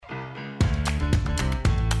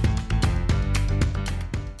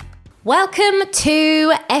Welcome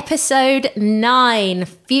to episode 9,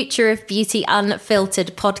 Future of Beauty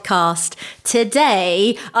Unfiltered podcast.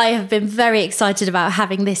 Today, I have been very excited about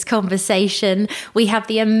having this conversation. We have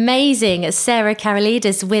the amazing Sarah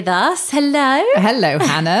Carolides with us. Hello. Hello,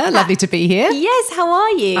 Hannah. Lovely to be here. Yes, how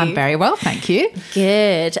are you? I'm very well, thank you.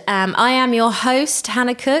 Good. I am your host,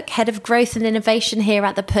 Hannah Cook, Head of Growth and Innovation here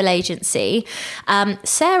at the Pull Agency.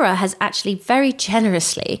 Sarah has actually very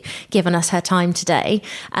generously given us her time today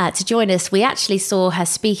to join us. We actually saw her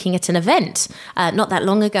speaking at an event not that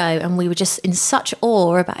long ago, and we were just in such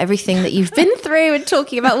awe about everything that you've been through and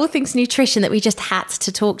talking about all things nutrition that we just had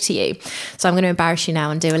to talk to you. So I'm going to embarrass you now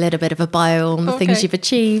and do a little bit of a bio on the things you've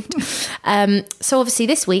achieved. So obviously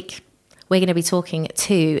this week, we're going to be talking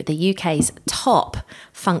to the UK's top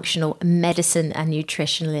functional medicine and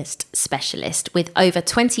nutritionalist specialist with over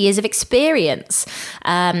 20 years of experience.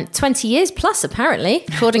 20 years plus, apparently,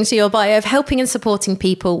 according to your bio, of helping and supporting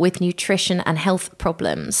people with nutrition and health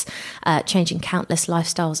problems, changing countless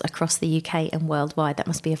lifestyles across the UK and worldwide. That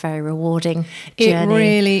must be a very rewarding journey. It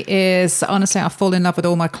really is. Honestly, I fall in love with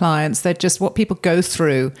all my clients. They're just what people go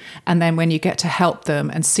through. And then when you get to help them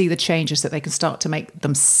and see the changes that they can start to make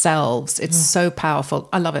themselves, it's so powerful.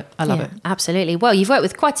 I love it. I love it. Absolutely. Well, you've worked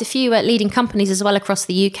with quite a few leading companies as well across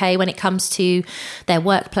the UK when it comes to their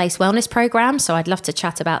workplace wellness program. So I'd love to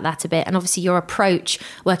chat about that a bit. And obviously your approach,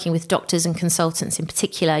 working with doctors and consultants in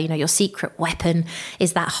particular, you know, your secret weapon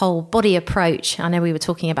is that whole body approach. I know we were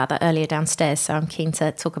talking about that earlier downstairs, so I'm keen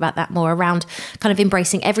to talk about that more around kind of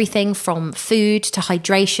embracing everything from food to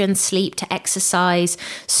hydration, sleep to exercise,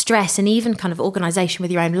 stress, and even kind of organisation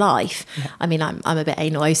with your own life. Yeah. I mean, I'm a bit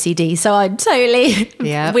anal OCD, so I'm totally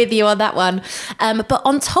with you on that one. But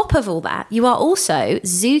on top of all that, you are also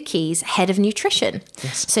Zooki's head of nutrition.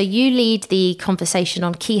 Yes. So you lead the conversation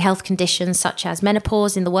on key health conditions such as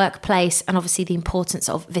menopause in the workplace and obviously the importance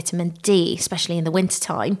of vitamin D, especially in the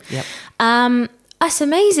wintertime. Yep. That's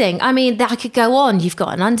amazing. I mean, I could go on. You've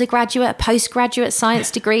got an undergraduate, postgraduate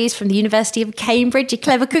science degrees from the University of Cambridge, you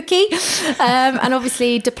clever cookie. And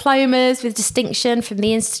obviously diplomas with distinction from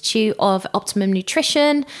the Institute of Optimum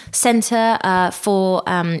Nutrition, Centre for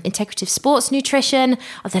Integrative Sports Nutrition.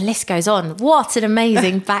 Oh, the list goes on. What an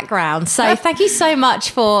amazing background. So thank you so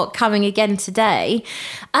much for coming again today.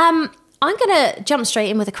 I'm going to jump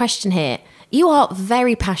straight in with a question here. You are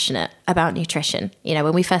very passionate about nutrition. You know,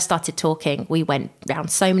 when we first started talking, we went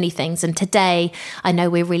around so many things. And today, I know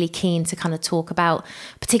we're really keen to kind of talk about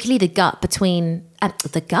particularly the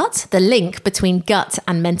link between gut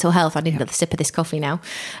and mental health. I need another sip of this coffee now.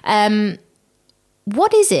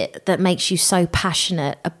 What is it that makes you so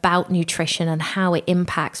passionate about nutrition and how it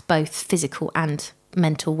impacts both physical and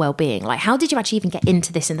mental well-being? Like, how did you actually even get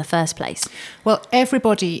into this in the first place? Well,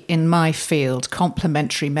 everybody in my field,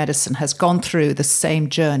 complementary medicine, has gone through the same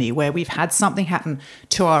journey where we've had something happen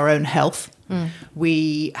to our own health.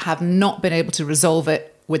 We have not been able to resolve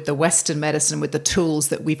it with the Western medicine, with the tools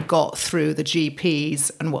that we've got through the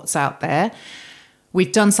GPs and what's out there.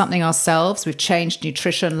 We've done something ourselves. We've changed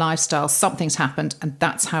nutrition, lifestyle. Something's happened, and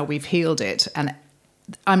that's how we've healed it. And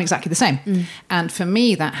I'm exactly the same. And for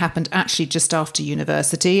me, that happened actually just after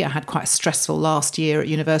university. I had quite a stressful last year at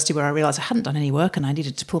university where I realised I hadn't done any work and I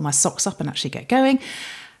needed to pull my socks up and actually get going.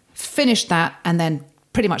 Finished that and then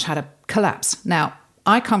pretty much had a collapse. Now,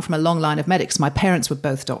 I come from a long line of medics. My parents were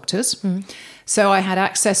both doctors. So I had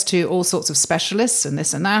access to all sorts of specialists and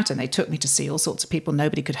this and that, and they took me to see all sorts of people.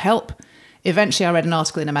 Nobody could help. Eventually, I read an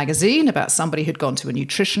article in a magazine about somebody who'd gone to a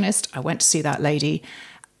nutritionist. I went to see that lady.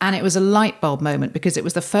 And it was a light bulb moment because it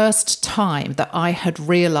was the first time that I had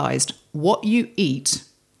realised what you eat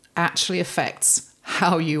actually affects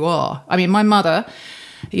how you are. I mean, my mother,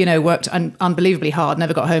 you know, worked unbelievably hard,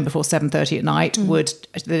 never got home before 7:30 at night.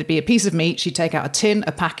 There'd be a piece of meat, she'd take out a tin,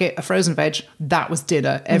 a packet, a frozen veg. That was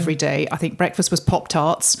dinner every day. I think breakfast was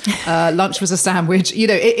Pop-Tarts, lunch was a sandwich. You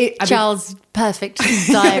know, Charles, perfect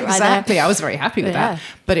diet right exactly. there. I was very happy with that,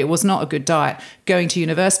 but it was not a good diet. Going to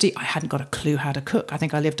university, I hadn't got a clue how to cook. I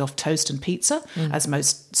think I lived off toast and pizza, as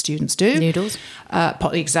most students do. Noodles.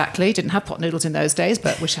 Exactly. Didn't have pot noodles in those days,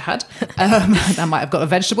 but wish I had. I might have got a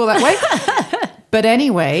vegetable that way. But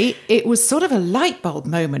anyway, it was sort of a light bulb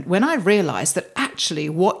moment when I realised that actually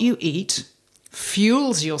what you eat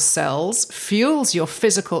fuels your cells, fuels your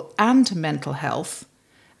physical and mental health.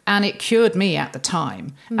 And it cured me at the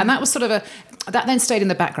time. And that was sort of that then stayed in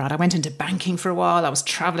the background. I went into banking for a while. I was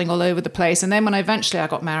traveling all over the place. And then when eventually I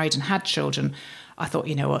got married and had children, I thought,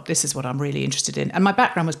 you know what, this is what I'm really interested in. And my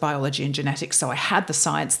background was biology and genetics. So I had the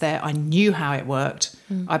science there. I knew how it worked.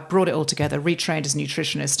 I brought it all together, retrained as a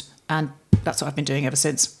nutritionist. And that's what I've been doing ever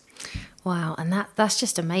since. Wow. And that's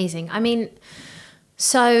just amazing. I mean,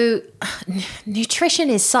 So nutrition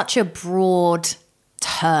is such a broad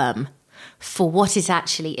term for what it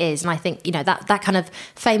actually is. And I think, that kind of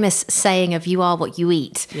famous saying of you are what you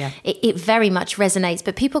eat, it very much resonates,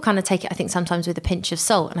 but people kind of take it, I think, sometimes with a pinch of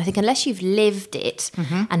salt. And I think unless you've lived it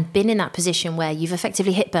and been in that position where you've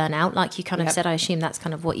effectively hit burnout, like you kind of said, I assume that's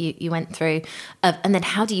kind of what you went through. And then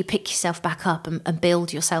how do you pick yourself back up and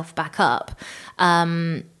build yourself back up?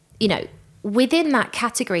 Within that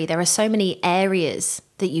category, there are so many areas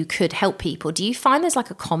that you could help people. Do you find there's like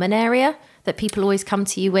a common area that people always come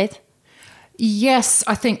to you with? Yes,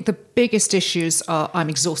 I think the biggest issues are I'm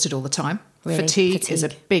exhausted all the time. Really? Fatigue is a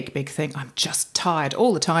big, big thing. I'm just tired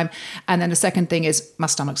all the time. And then the second thing is my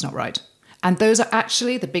stomach's not right. And those are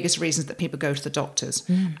actually the biggest reasons that people go to the doctors.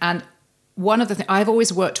 And one of the things, I've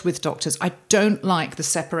always worked with doctors. I don't like the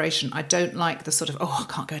separation. I don't like the sort of, I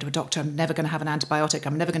can't go to a doctor. I'm never going to have an antibiotic.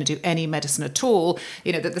 I'm never going to do any medicine at all.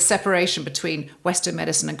 The separation between Western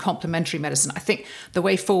medicine and complementary medicine. I think the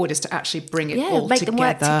way forward is to actually bring it all make together. them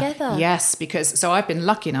work together. Yes, so I've been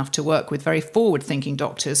lucky enough to work with very forward-thinking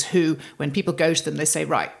doctors who, when people go to them, they say,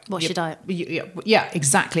 right. What's your diet? Yeah,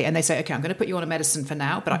 exactly. And they say, okay, I'm going to put you on a medicine for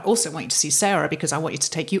now, but I also want you to see Sarah because I want you to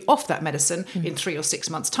take you off that medicine in 3 or 6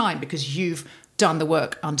 months' time because you've done the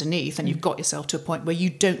work underneath and you've got yourself to a point where you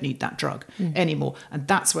don't need that drug anymore. And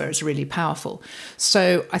that's where it's really powerful.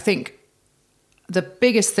 So I think the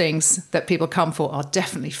biggest things that people come for are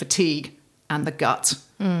definitely fatigue and the gut.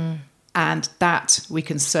 And that we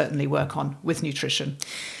can certainly work on with nutrition.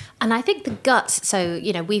 And I think the gut, so,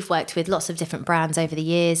 we've worked with lots of different brands over the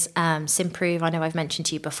years. Simprove, I know I've mentioned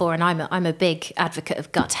to you before, and I'm a big advocate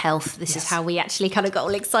of gut health. This is how we actually kind of got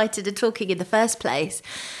all excited and talking in the first place.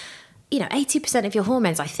 80% of your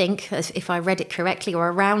hormones, I think, if I read it correctly or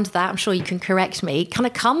around that, I'm sure you can correct me, kind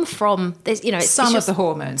of come from this, Some of the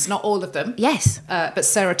hormones, not all of them. Yes. But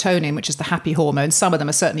serotonin, which is the happy hormone, some of them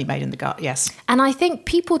are certainly made in the gut, yes. And I think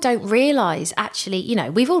people don't realise, actually,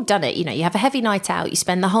 we've all done it. You have a heavy night out, you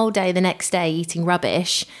spend the whole day the next day eating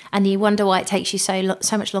rubbish, and you wonder why it takes you so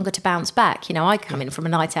much longer to bounce back. I come in from a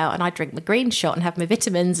night out and I drink my green shot and have my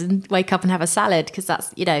vitamins and wake up and have a salad because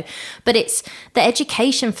that's, but it's the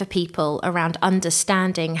education for people around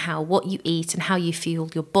understanding how what you eat and how you fuel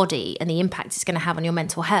your body and the impact it's going to have on your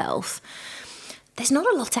mental health. There's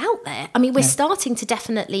not a lot out there. I mean, we're starting to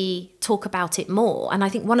definitely talk about it more. And I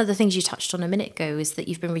think one of the things you touched on a minute ago is that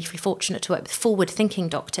you've been really fortunate to work with forward-thinking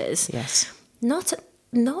doctors. Yes.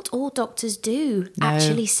 Not all doctors do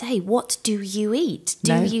actually say, what do you eat?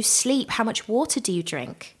 Do you sleep? How much water do you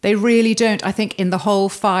drink? They really don't. I think in the whole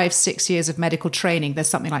 5-6 years of medical training, there's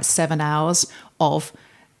something like 7 hours of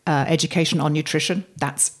education on nutrition.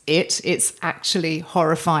 That's it. It's actually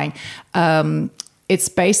horrifying. It's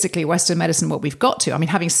basically Western medicine what we've got to. I mean,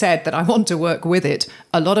 having said that I want to work with it,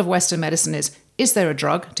 a lot of Western medicine is there a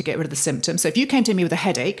drug to get rid of the symptoms? So if you came to me with a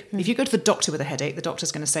headache, if you go to the doctor with a headache, the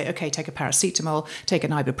doctor's going to say, okay, take a paracetamol, take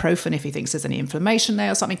an ibuprofen if he thinks there's any inflammation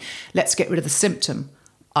there or something. Let's get rid of the symptom.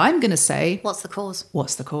 I'm going to say... What's the cause?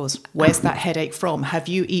 What's the cause? Where's that headache from? Have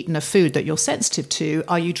you eaten a food that you're sensitive to?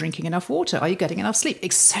 Are you drinking enough water? Are you getting enough sleep?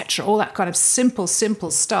 Etc. All that kind of simple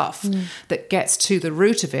stuff that gets to the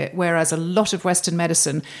root of it, whereas a lot of Western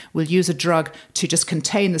medicine will use a drug to just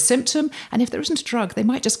contain the symptom. And if there isn't a drug, they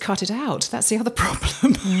might just cut it out. That's the other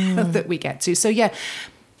problem that we get to. So, yeah,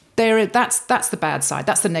 that's the bad side.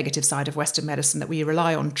 That's the negative side of Western medicine, that we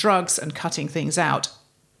rely on drugs and cutting things out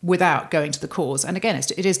without going to the cause. And again,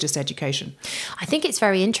 it is just education. I think it's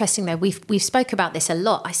very interesting, though. We've spoke about this a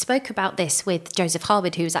lot. I spoke about this with Joseph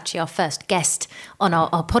Harwood, who was actually our first guest on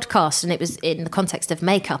our podcast, and it was in the context of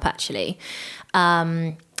makeup, actually.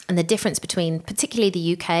 And the difference between particularly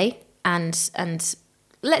the UK and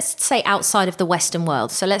let's say outside of the Western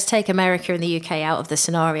world. So let's take America and the UK out of the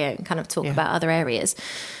scenario and kind of talk about other areas.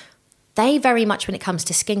 They very much, when it comes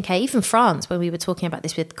to skincare, even France, when we were talking about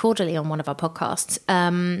this with Cordaly on one of our podcasts,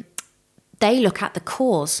 they look at the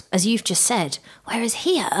cause, as you've just said. Whereas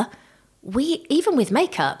here, even with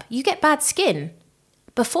makeup, you get bad skin.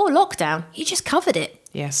 Before lockdown, you just covered it.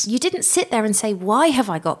 Yes. You didn't sit there and say, why have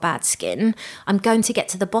I got bad skin? I'm going to get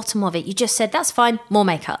to the bottom of it. You just said, that's fine, more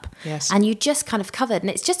makeup. Yes. And you just kind of covered. And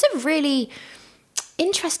it's just a really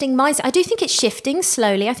interesting mindset. I do think it's shifting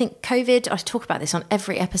slowly. I think COVID, I talk about this on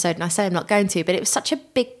every episode and I say I'm not going to, but it was such a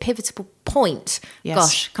big pivotal point. Yes.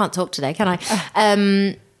 Gosh, can't talk today, can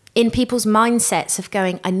I? In people's mindsets of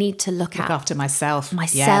going, I need to look after myself.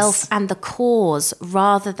 Yes. And the cause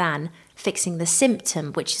rather than fixing the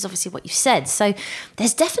symptom, which is obviously what you said. So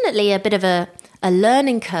there's definitely a bit of a a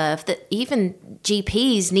learning curve that even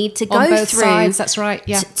GPs need to go on both through. sides, that's right.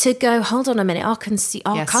 Yeah. To go, hold on a minute, our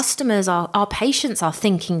Yes. customers, our patients are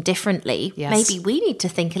thinking differently. Yes. Maybe we need to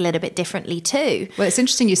think a little bit differently too. Well, it's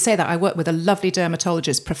interesting you say that. I work with a lovely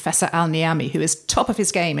dermatologist, Professor Al-Niami, who is top of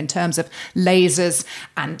his game in terms of lasers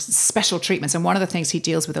and special treatments. And one of the things he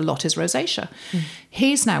deals with a lot is rosacea.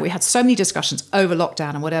 We had so many discussions over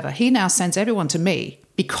lockdown and whatever. He now sends everyone to me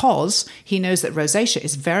because he knows that rosacea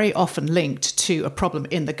is very often linked to a problem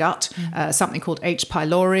in the gut, something called H.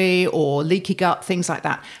 pylori or leaky gut, things like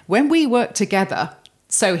that. When we work together,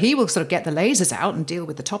 so he will sort of get the lasers out and deal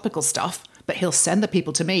with the topical stuff, but he'll send the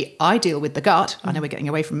people to me. I deal with the gut. I know we're getting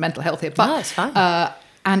away from mental health here, but No, it's fine.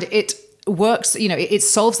 and it works, it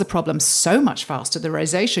solves the problem so much faster. The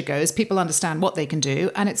rosacea goes, people understand what they can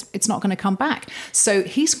do, and it's not going to come back. So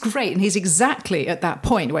he's great, and he's exactly at that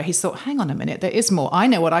point where he's thought, hang on a minute, there is more. I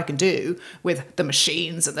know what I can do with the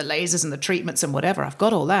machines and the lasers and the treatments and whatever. I've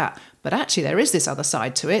got all that. But actually, there is this other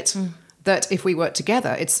side to it that if we work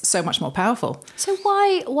together, it's so much more powerful. So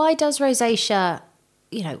why does rosacea,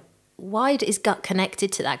 why is gut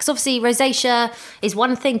connected to that? Because obviously rosacea is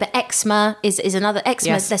one thing, but eczema is another.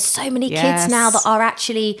 Eczema, Yes. there's so many Yes. kids now that are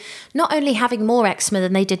actually not only having more eczema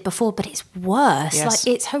than they did before, but it's worse. Yes.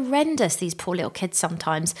 Like, it's horrendous, these poor little kids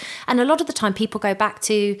sometimes. And a lot of the time people go back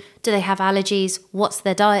to, do they have allergies? What's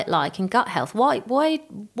their diet like? And gut health.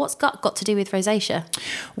 What's gut got to do with rosacea?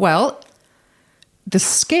 Well, the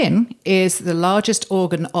skin is the largest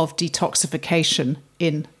organ of detoxification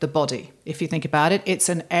in the body. If you think about it, it's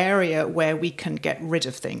an area where we can get rid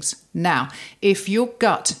of things. Now, if your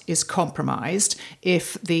gut is compromised,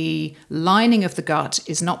 if the lining of the gut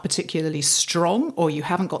is not particularly strong, or you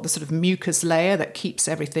haven't got the sort of mucus layer that keeps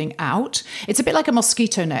everything out, it's a bit like a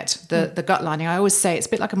mosquito net, the gut lining. I always say it's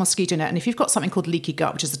a bit like a mosquito net. And if you've got something called leaky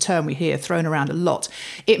gut, which is a term we hear thrown around a lot,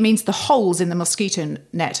 it means the holes in the mosquito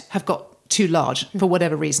net have got too large for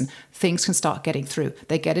whatever reason. Things can start getting through.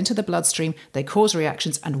 They get into the bloodstream, they cause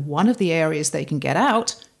reactions, and one of the areas they can get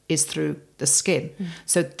out is through the skin.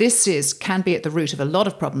 So this can be at the root of a lot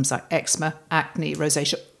of problems like eczema, acne,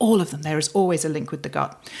 rosacea, all of them. There is always a link with the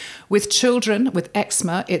gut. With children with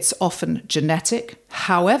eczema, it's often genetic.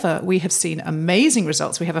 However, we have seen amazing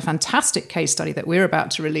results. We have a fantastic case study that we're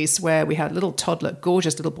about to release where we had a little toddler,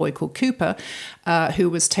 gorgeous little boy called Cooper, who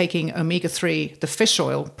was taking omega-3, the fish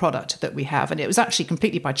oil product that we have. And it was actually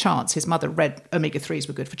completely by chance. His mother read omega-3s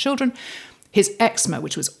were good for children. His eczema,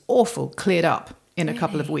 which was awful, cleared up in a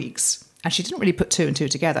couple of weeks. And she didn't really put two and two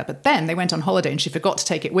together. But then they went on holiday and she forgot to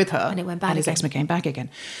take it with her. And it went back and his again. eczema came back again.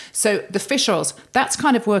 So the fish oils, that's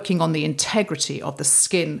kind of working on the integrity of the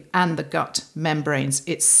skin and the gut membranes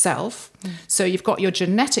itself. So you've got your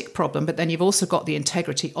genetic problem, but then you've also got the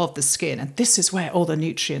integrity of the skin. And this is where all the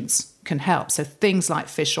nutrients can help. So things like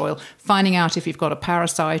fish oil, finding out if you've got a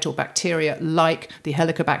parasite or bacteria like the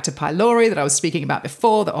Helicobacter pylori that I was speaking about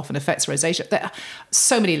before that often affects rosacea. There are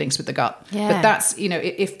so many links with the gut. Yeah. But that's,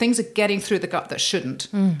 if things are getting through the gut that shouldn't,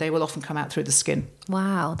 they will often come out through the skin.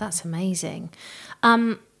 Wow, that's amazing.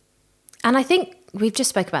 And I think we've just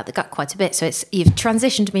spoke about the gut quite a bit, so you've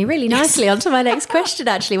transitioned me really nicely onto my next question,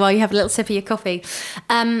 actually, while you have a little sip of your coffee.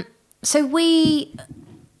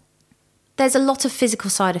 There's a lot of physical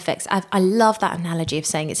side effects. I love that analogy of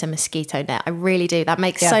saying it's a mosquito net. I really do. That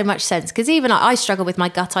makes so much sense. Because even I struggle with my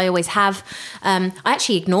gut. I always have. I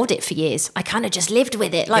actually ignored it for years. I kind of just lived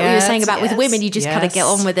with it. Like we were saying about with women, you just kind of get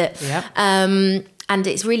on with it. Yep. And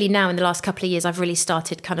it's really now in the last couple of years, I've really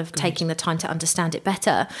started kind of taking the time to understand it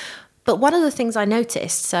better. But one of the things I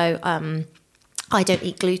noticed, I don't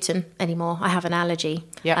eat gluten anymore. I have an allergy.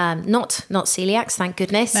 Yep. Not celiac, thank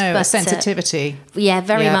goodness. No, but a sensitivity.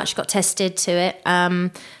 Very much got tested to it.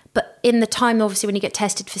 But in the time, obviously, when you get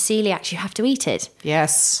tested for celiac, you have to eat it.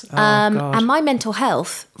 Yes. Oh, God. And my mental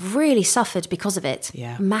health really suffered because of it,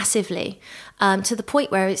 massively, to the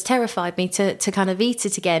point where it's terrified me to kind of eat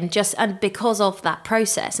it again, and because of that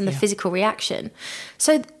process and the physical reaction.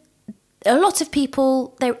 So a lot of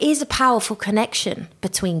people, there is a powerful connection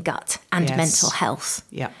between gut and mental health.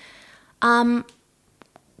 Yeah. Can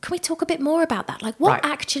we talk a bit more about that? Like, what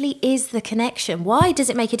actually is the connection? Why does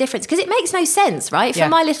it make a difference? Because it makes no sense, right? For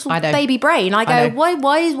my little baby brain, I go,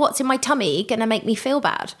 why is what's in my tummy going to make me feel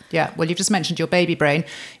bad? Yeah, well, you've just mentioned your baby brain.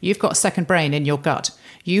 You've got a second brain in your gut.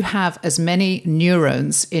 You have as many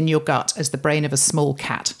neurons in your gut as the brain of a small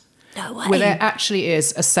cat. No way. Where there actually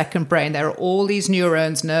is a second brain. There are all these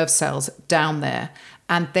neurons, nerve cells down there,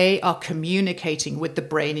 and they are communicating with the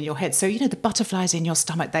brain in your head. So, the butterflies in your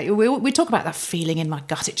stomach, we talk about that feeling in my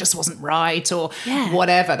gut, it just wasn't right, or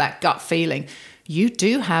whatever, that gut feeling. You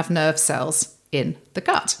do have nerve cells in the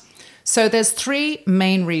gut. So there's three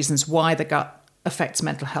main reasons why the gut affects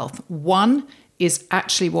mental health. One is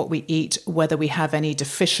actually what we eat, whether we have any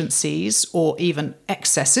deficiencies or even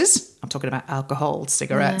excesses. I'm talking about alcohol,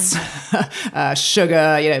 cigarettes,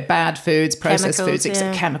 sugar, bad foods, processed Chemicals, foods,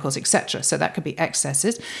 chemicals, etc. So that could be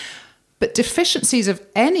excesses. But deficiencies of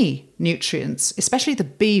any nutrients, especially the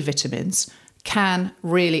B vitamins, can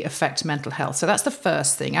really affect mental health. So that's the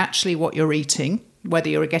first thing, actually what you're eating, whether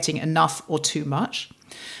you're getting enough or too much.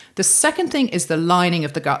 The second thing is the lining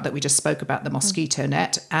of the gut that we just spoke about, the mosquito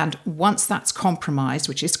net. And once that's compromised,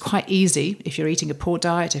 which is quite easy if you're eating a poor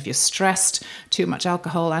diet, if you're stressed, too much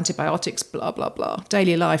alcohol, antibiotics, blah, blah, blah,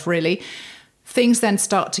 daily life really, things then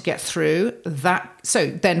start to get through that.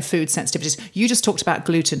 So then food sensitivities. You just talked about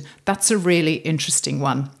gluten. That's a really interesting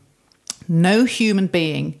one. No human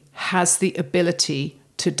being has the ability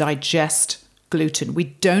to digest gluten. We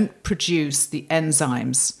don't produce the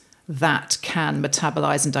enzymes that can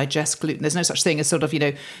metabolize and digest gluten. There's no such thing as sort of,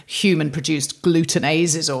 human-produced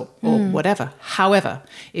glutenases or whatever. However,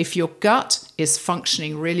 if your gut is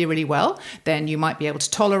functioning really, really well, then you might be able to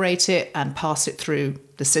tolerate it and pass it through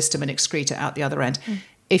the system and excrete it out the other end.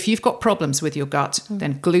 If you've got problems with your gut,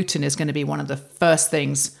 then gluten is going to be one of the first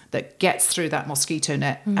things that gets through that mosquito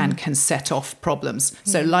net and can set off problems.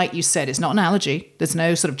 So like you said, it's not an allergy. There's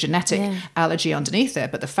no sort of genetic allergy underneath there.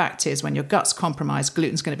 But the fact is, when your gut's compromised,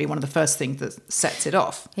 gluten's going to be one of the first things that sets it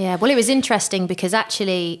off. Yeah, well, it was interesting because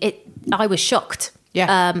actually I was shocked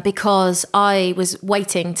because I was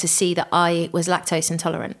waiting to see that I was lactose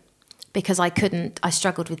intolerant because I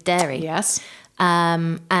struggled with dairy. Yes.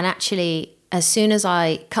 And actually, as soon as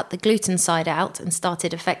I cut the gluten side out and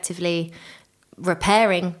started effectively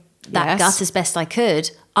repairing that gut as best I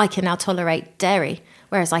could, I can now tolerate dairy,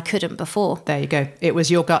 whereas I couldn't before. There you go. It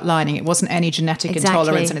was your gut lining. It wasn't any genetic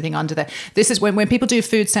intolerance, anything under there. This is when people do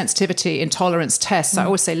food sensitivity intolerance tests, I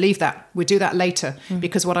always say, leave that. We do that later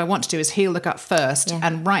because what I want to do is heal the gut first.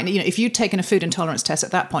 And if you'd taken a food intolerance test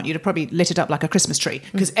at that point, you'd have probably lit it up like a Christmas tree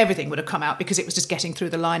because everything would have come out because it was just getting through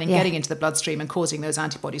the lining, getting into the bloodstream and causing those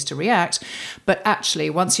antibodies to react. But actually,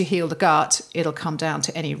 once you heal the gut, it'll come down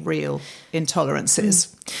to any real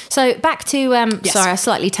intolerances. So back to, sorry, I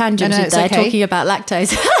slightly tangented there, talking about lactose.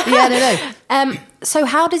 So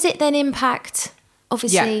how does it then impact,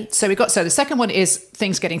 obviously? So the second one is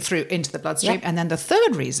things getting through into the bloodstream. And then the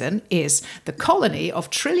third reason is the colony of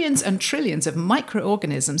trillions and trillions of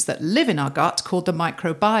microorganisms that live in our gut called the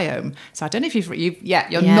microbiome. So I don't know if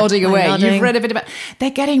you're nodding away. You've read a bit about, they're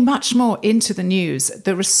getting much more into the news.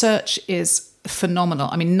 The research is phenomenal.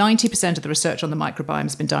 I mean, 90% of the research on the microbiome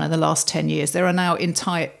has been done in the last 10 years. There are now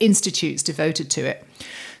entire institutes devoted to it.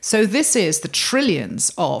 So this is the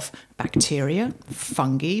trillions of bacteria,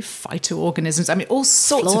 fungi, phytoorganisms, I mean, all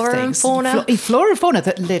sorts of things. Flora and fauna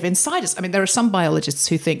that live inside us. I mean, there are some biologists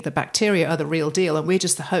who think that bacteria are the real deal and we're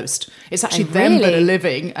just the host. It's actually them that are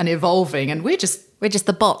living and evolving and we're just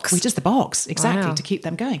the box. We're just the box, exactly, to keep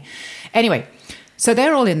them going. Anyway, so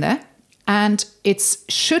they're all in there. And it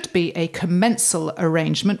should be a commensal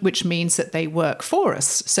arrangement, which means that they work for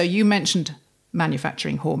us. So you mentioned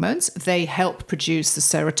manufacturing hormones. They help produce the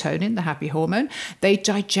serotonin, the happy hormone. They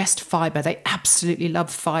digest fiber. They absolutely love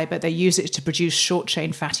fiber. They use it to produce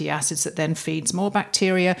short-chain fatty acids that then feeds more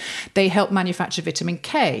bacteria. They help manufacture vitamin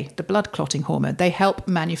K, the blood clotting hormone. They help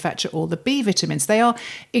manufacture all the B vitamins. They are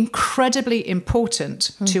incredibly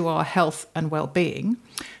important to our health and well-being.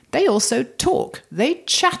 They also talk. They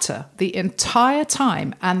chatter the entire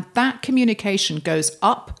time. And that communication goes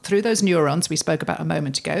up through those neurons we spoke about a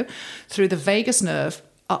moment ago, through the vagus nerve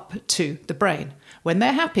up to the brain. When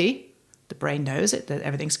they're happy, the brain knows it, that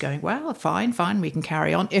everything's going well, fine, we can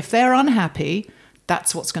carry on. If they're unhappy,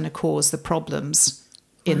 that's what's going to cause the problems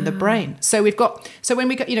in the brain. So when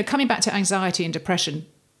we go, coming back to anxiety and depression,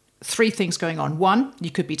 three things going on. One,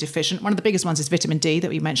 you could be deficient. One of the biggest ones is vitamin D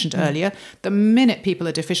that we mentioned earlier. The minute people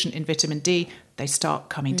are deficient in vitamin D, they start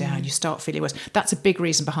coming down. You start feeling worse. That's a big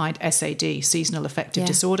reason behind SAD, seasonal affective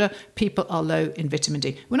disorder. People are low in vitamin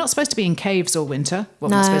D. We're not supposed to be in caves all winter. Well,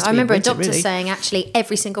 no, I remember a doctor saying actually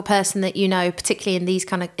every single person that you know, particularly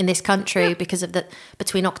in this country, because of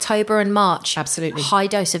between October and March, absolutely high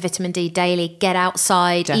dose of vitamin D daily. Get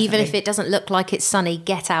outside, even if it doesn't look like it's sunny.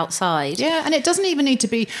 Get outside. Yeah, and it doesn't even need to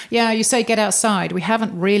be. Yeah, you say get outside. We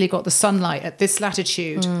haven't really got the sunlight at this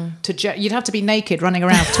latitude you'd have to be naked running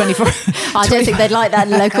around for 24. I don't think they'd like that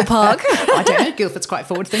in a local park. I don't know. Guildford's quite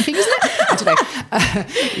forward thinking, isn't it? I don't know.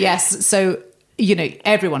 Yes. So,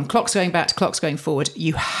 everyone, clocks going back to clocks going forward,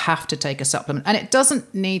 you have to take a supplement. And it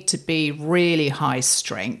doesn't need to be really high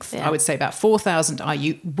strength. I would say about 4,000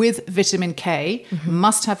 IU with vitamin K.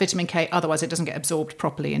 Must have vitamin K, otherwise it doesn't get absorbed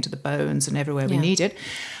properly into the bones and everywhere we need it.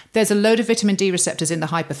 There's a load of vitamin D receptors in the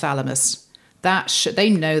hypothalamus They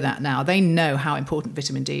know that now. They know how important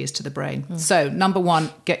vitamin D is to the brain. So number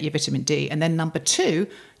one, get your vitamin D. And then number two,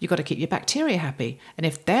 you've got to keep your bacteria happy. And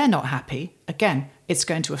if they're not happy, again, it's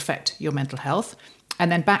going to affect your mental health.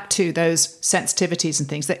 And then back to those sensitivities and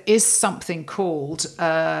things, there is something called,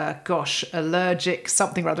 allergic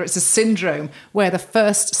something or other. It's a syndrome where the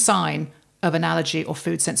first sign of an allergy or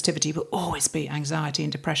food sensitivity will always be anxiety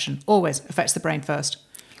and depression. Always affects the brain first.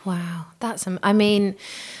 Wow.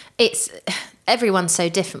 It's everyone's so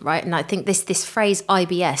different, right? And I think this phrase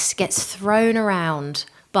IBS gets thrown around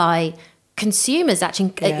by consumers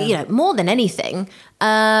actually, more than anything.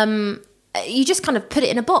 You just kind of put it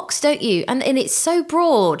in a box, don't you? And it's so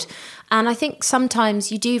broad. And I think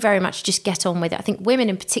sometimes you do very much just get on with it. I think women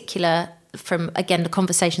in particular, from, again, the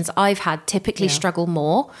conversations I've had, typically struggle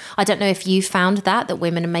more. I don't know if you found that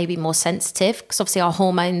women are maybe more sensitive, because obviously our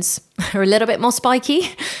hormones are a little bit more spiky.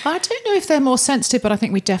 I don't know if they're more sensitive, but I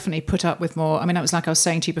think we definitely put up with more. I mean, it was like I was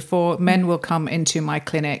saying to you before, men will come into my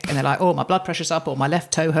clinic and they're like, oh, my blood pressure's up, or my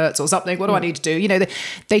left toe hurts or something. What do I need to do? You know,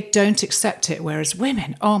 they don't accept it. Whereas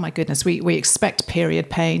women, oh my goodness, we expect period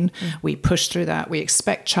pain. We push through that. We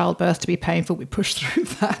expect childbirth to be painful. We push through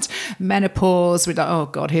that. Menopause, we're like, oh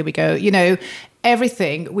God, here we go. You know,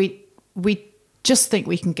 everything, we just think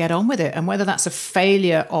we can get on with it. And whether that's a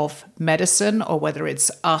failure of medicine or whether it's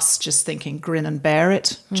us just thinking grin and bear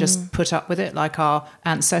it, just put up with it like our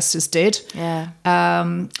ancestors did. Yeah.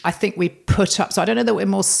 I think we put up, so I don't know that we're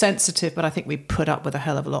more sensitive, but I think we put up with a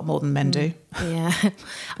hell of a lot more than men do. Yeah.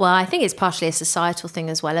 Well, I think it's partially a societal thing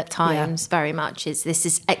as well at times, very much. Is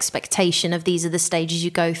this expectation of these are the stages you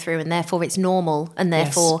go through and therefore it's normal, and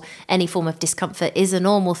therefore any form of discomfort is a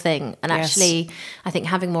normal thing. And actually, I think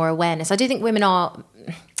having more awareness, I do think women are,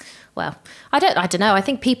 well, I don't know. I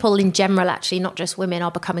think people in general, actually, not just women,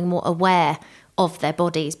 are becoming more aware of their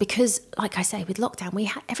bodies because, like I say, with lockdown, we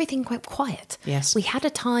had everything quite quiet. Yes. We had a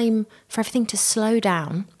time for everything to slow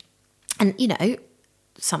down. And, you know,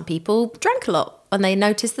 some people drank a lot and they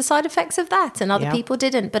noticed the side effects of that, and other people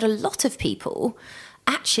didn't. But a lot of people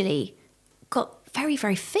actually got very,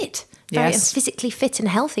 very fit, very physically fit and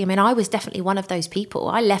healthy. I mean, I was definitely one of those people.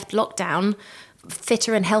 I left lockdown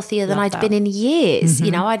fitter and healthier than I'd been in years.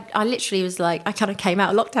 You know, I literally was like, I kind of came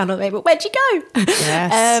out of lockdown and went, but where'd you go?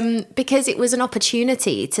 Yes. Because it was an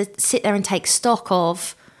opportunity to sit there and take stock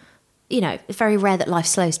of, you know, it's very rare that life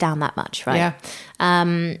slows down that much, right? Yeah.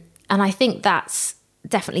 And I think that's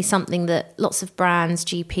definitely something that lots of brands,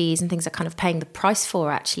 GPs and things are kind of paying the price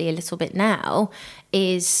for actually a little bit now,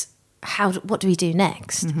 is what do we do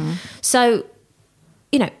next? So,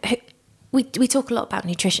 you know, we talk a lot about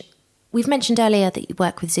nutrition. We've mentioned earlier that you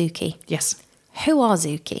work with Zooki. Yes. Who are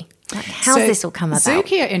Zooki? How's this all come about?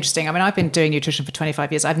 Zooki are interesting. I mean, I've been doing nutrition for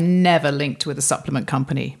 25 years. I've never linked with a supplement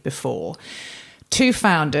company before.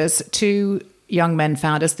 Two young men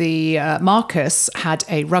founders. Marcus had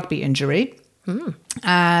a rugby injury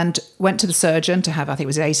and went to the surgeon to have, I think it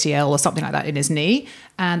was ACL or something like that in his knee.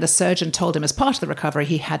 And the surgeon told him as part of the recovery,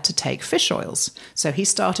 he had to take fish oils. So he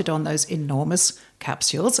started on those enormous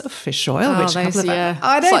capsules of fish oil, it's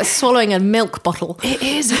like swallowing a milk bottle. It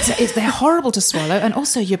is. They're horrible to swallow, and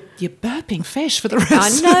also you're burping fish for the rest. I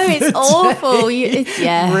know, it's awful.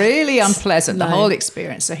 Really unpleasant. The whole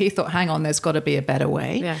experience. So he thought, hang on, there's got to be a better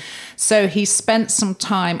way. Yeah. So he spent some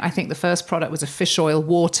time. I think the first product was a fish oil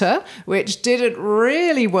water, which didn't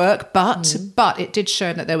really work, but it did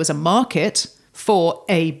show that there was a market for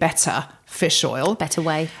a better fish oil, better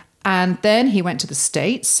way. And then he went to the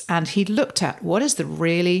States and he looked at what is the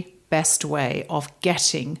really best way of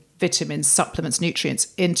getting vitamins, supplements,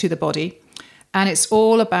 nutrients into the body. And it's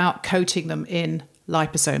all about coating them in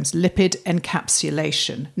liposomes, lipid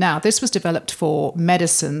encapsulation. Now, this was developed for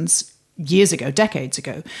medicines years ago, decades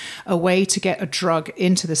ago, a way to get a drug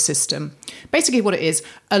into the system. Basically what it is,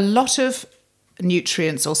 a lot of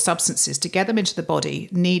nutrients or substances, to get them into the body,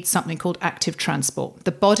 need something called active transport.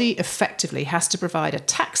 The body effectively has to provide a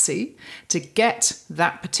taxi to get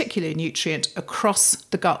that particular nutrient across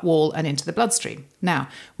the gut wall and into the bloodstream. Now,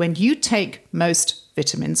 when you take most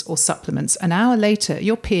vitamins or supplements, an hour later,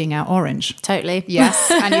 you're peeing out orange. Totally. Yes.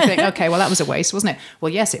 And you think, okay, well, that was a waste, wasn't it?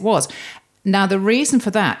 Well, yes, it was. Now, the reason for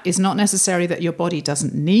that is not necessarily that your body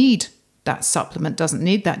doesn't need that supplement, doesn't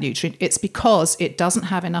need that nutrient. It's because it doesn't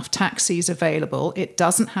have enough taxis available. It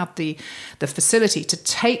doesn't have the facility to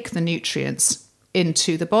take the nutrients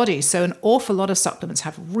into the body. So an awful lot of supplements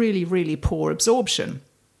have really, really poor absorption.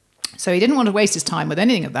 So he didn't want to waste his time with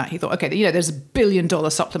anything of that. He thought, okay, you know, there's $1 billion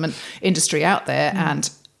supplement industry out there, and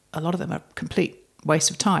a lot of them are complete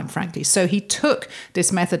waste of time, frankly. So he took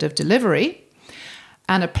this method of delivery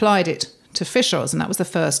and applied it to fish oils, and that was the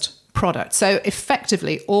first product. So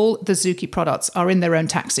effectively, all the Zooki products are in their own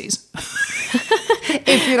taxis.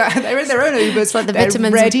 If you like, they're in their own Ubers. It's like the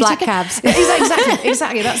vitamins and black cabs.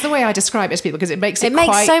 Exactly. That's the way I describe it to people, because it makes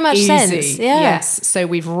quite so much easy. sense. Yeah. Yes. So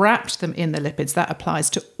we've wrapped them in the lipids. That applies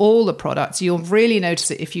to all the products. You'll really notice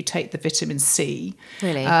it if you take the vitamin C.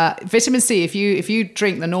 Really? Vitamin C, if you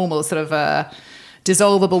drink the normal sort of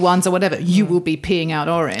dissolvable ones or whatever, you will be peeing out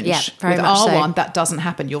orange. Yeah, very With much so. R1, that doesn't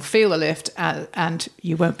happen. You'll feel a lift and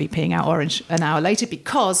you won't be peeing out orange an hour later,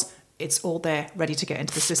 because it's all there ready to get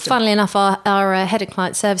into the system. Funnily enough, our head of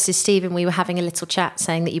client services, Stephen, we were having a little chat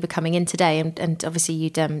saying that you were coming in today, and obviously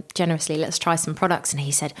you'd generously let us try some products, and he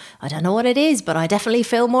said, I don't know what it is, but I definitely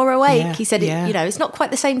feel more awake. Yeah, he said, it's not quite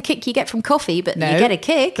the same kick you get from coffee, but No, you get a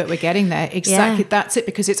kick. But we're getting there. Exactly. Yeah. That's it,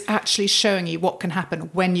 because it's actually showing you what can happen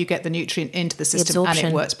when you get the nutrient into the system and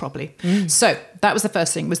it works properly. So that was the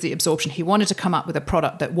first thing, was the absorption. He wanted to come up with a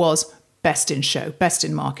product that was best in show, best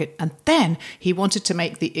in market. And then he wanted to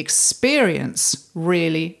make the experience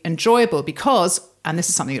really enjoyable, because, and this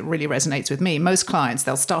is something that really resonates with me, most clients,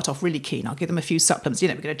 they'll start off really keen. I'll give them a few supplements. We're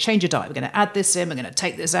going to change your diet. We're going to add this in. We're going to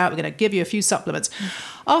take this out. We're going to give you a few supplements.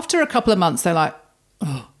 After a couple of months, they're like,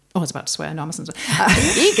 oh, I was about to swear. No, I mustn't.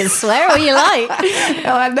 You can swear all you like.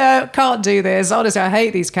 No, can't do this. Honestly, I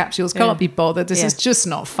hate these capsules. Can't be bothered. This is just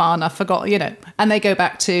not fun. I forgot, And they go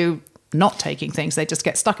back to not taking things. They just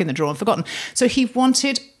get stuck in the drawer and forgotten. So he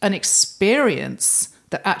wanted an experience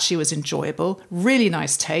that actually was enjoyable, really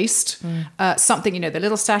nice taste, something, the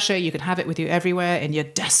little sachet, you can have it with you everywhere, in your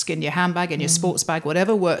desk, in your handbag, in your sports bag,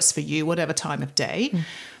 whatever works for you, whatever time of day.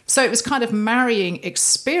 So it was kind of marrying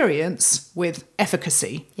experience with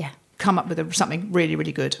efficacy. Yeah. Come up with something really,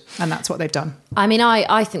 really good. And that's what they've done. I mean,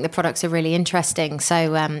 I think the products are really interesting.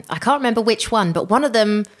 So I can't remember which one, but one of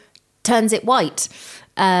them turns it white.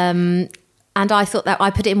 And I thought that I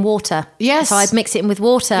put it in water. Yes. So I'd mix it in with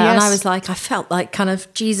water. Yes. And I was like, I felt like kind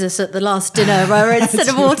of Jesus at the last dinner, where instead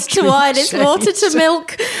of water to wine, it's water to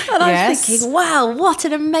milk. And I was thinking, wow, what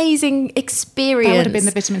an amazing experience. That would have been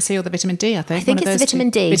the vitamin C or the vitamin D, I think. I think it's the vitamin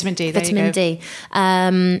D. Vitamin D, there Vitamin you go. D.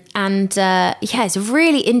 It's a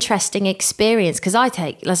really interesting experience, because I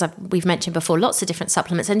take, as we've mentioned before, lots of different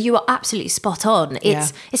supplements, and you are absolutely spot on.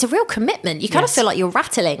 It's a real commitment. You kind of feel like you're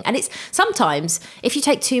rattling. And it's sometimes, if you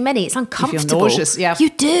take too many, it's uncomfortable. Nauseous, yeah. You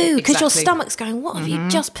do, because your Exactly. stomach's going, what have you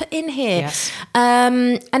just put in here? Yes.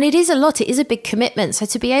 And it is a lot. It is a big commitment. So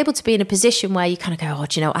to be able to be in a position where you kind of go, oh,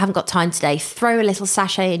 do you know, I haven't got time today, throw a little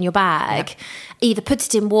sachet in your bag, either put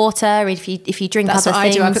it in water, if you drink That's other what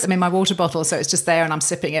things. I do. I put them in my water bottle, so it's just there and I'm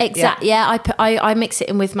sipping it. Exactly. Yeah, I mix it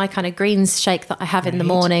in with my kind of greens shake that I have in the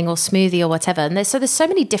morning, or smoothie or whatever. And there's so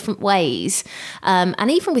many different ways. And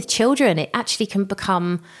even with children, it actually can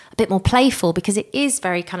become a bit more playful, because it is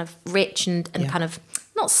very kind of rich and kind of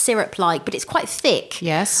not syrup-like, but it's quite thick.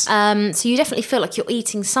 Yes. So you definitely feel like you're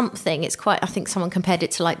eating something. It's quite, I think someone compared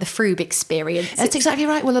it to like the Froob experience. That's exactly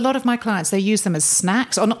right. Well, a lot of my clients, they use them as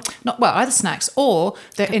snacks, or not either snacks, or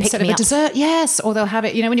they're instead of a dessert. Yes, or they'll have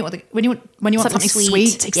it. When you want something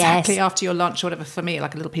sweet, exactly, after your lunch or whatever. For me,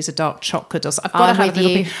 like a little piece of dark chocolate, or I've got to have a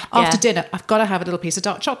little piece after dinner. I've got to have a little piece of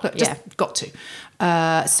dark chocolate. Just got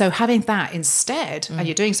to. So having that instead, and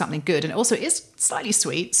you're doing something good, and also it is slightly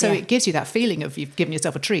sweet, so it gives you that feeling of you've given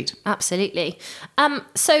yourself a treat. Absolutely.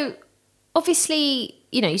 So obviously,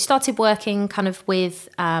 you started working kind of with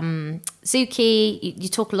Zooki. You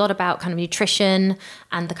talk a lot about kind of nutrition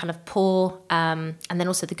and the kind of poor, and then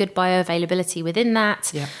also the good bioavailability within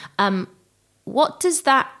that. Yeah. What does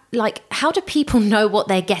that, like, how do people know what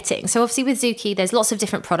they're getting? So obviously with Zooki, there's lots of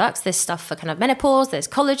different products. There's stuff for kind of menopause, there's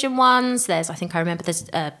collagen ones, there's, I think I remember there's,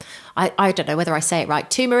 I don't know whether I say it right,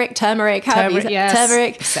 turmeric, Turmeric. However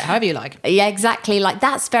you like. Yeah, exactly. Like,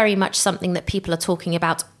 that's very much something that people are talking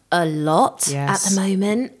about a lot at the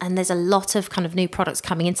moment, and there's a lot of kind of new products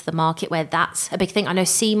coming into the market where that's a big thing. I know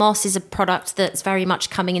CMOS is a product that's very much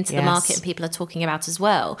coming into the market, and people are talking about as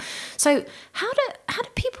well. So how do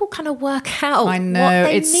people kind of work out I know what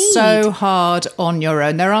they it's need? so hard on your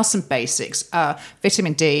own. There are some basics,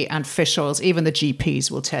 vitamin D and fish oils. Even the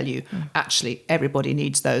GPs will tell you actually everybody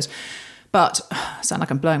needs those. But I sound like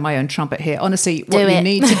I'm blowing my own trumpet here. Honestly, what you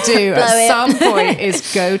need to do at some point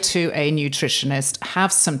is go to a nutritionist,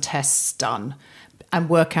 have some tests done, and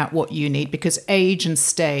work out what you need. Because age and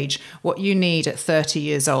stage, what you need at 30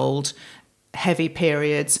 years old, heavy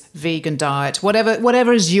periods, vegan diet,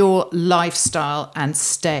 whatever is your lifestyle and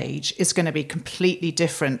stage, is going to be completely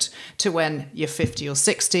different to when you're 50 or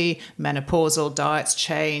 60, menopausal, diets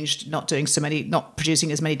changed, not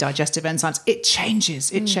producing as many digestive enzymes. It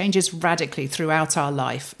changes radically throughout our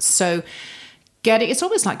life. So it's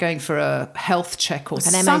almost like going for a health check or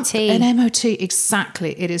like an MOT. An MOT,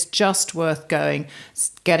 exactly. It is just worth getting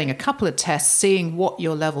a couple of tests, seeing what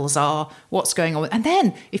your levels are, what's going on. And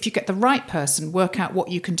then if you get the right person, work out what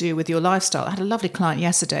you can do with your lifestyle. I had a lovely client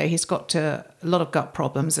yesterday. He's got a lot of gut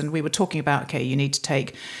problems, and we were talking about, okay, you need to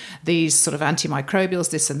take these sort of antimicrobials,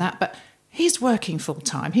 this and that, but he's working full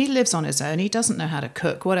time. He lives on his own. He doesn't know how to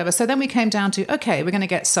cook, whatever. So then we came down to, okay, we're going to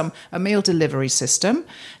get a meal delivery system.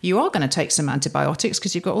 You are going to take some antibiotics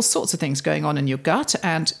because you've got all sorts of things going on in your gut.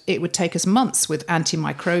 And it would take us months with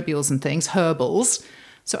antimicrobials and things, herbals.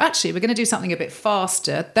 So actually, we're going to do something a bit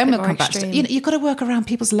faster. Then we'll come back to, you've got to work around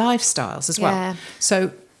people's lifestyles as well. Yeah.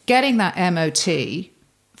 So getting that MOT,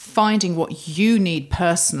 finding what you need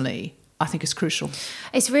personally, I think is crucial.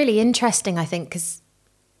 It's really interesting, I think, because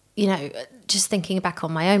just thinking back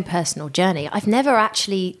on my own personal journey, I've never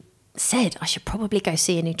actually said I should probably go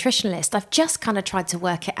see a nutritionalist. I've just kind of tried to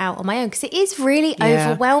work it out on my own because it is really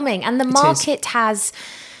overwhelming. And the market has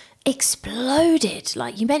exploded.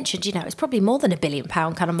 Like you mentioned, it's probably more than £1 billion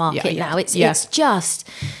kind of market now. It's just,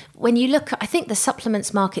 when you look at, I think the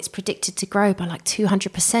supplements market's predicted to grow by like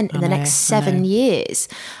 200% in the next 7 years.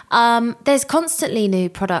 There's constantly new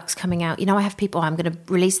products coming out. I have people, I'm going to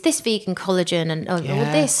release this vegan collagen and all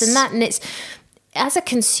this and that. And it's, as a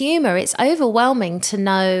consumer, it's overwhelming to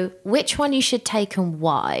know which one you should take and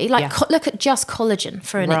why. Like look at just collagen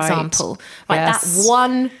for an example. Like that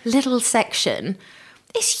one little section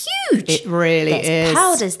is huge. It really is. There's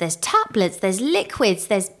powders, there's tablets, there's liquids,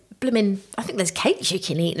 there's I think there's cakes you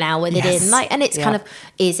can eat now with it in. And it's kind of,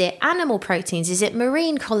 is it animal proteins? Is it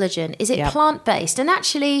marine collagen? Is it plant-based? And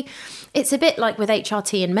actually, it's a bit like with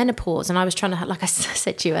HRT and menopause. And I was trying to, like I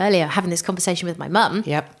said to you earlier, having this conversation with my mum.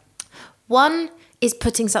 Yep. One is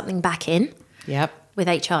putting something back in. Yep. With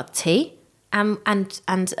HRT. And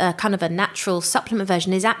kind of a natural supplement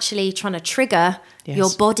version is actually trying to trigger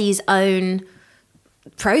your body's own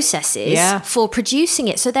processes for producing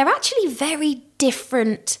it. So they're actually very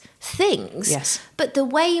different things. Yes. But the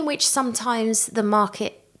way in which sometimes the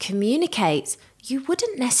market communicates, you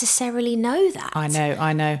wouldn't necessarily know that. I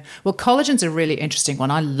know. Well, collagen's a really interesting one.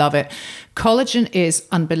 I love it. Collagen is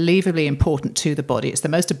unbelievably important to the body. It's the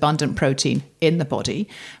most abundant protein in the body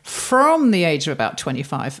from the age of about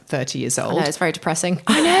 25, 30 years old. I know, it's very depressing.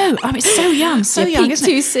 I know. It's so young, isn't it?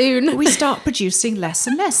 Too soon. We start producing less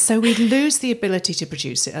and less. So we lose the ability to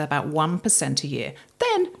produce it at about 1% a year.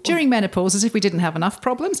 Then, during menopause, as if we didn't have enough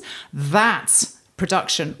problems, that's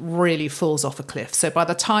production really falls off a cliff. So by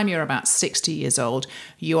the time you're about 60 years old,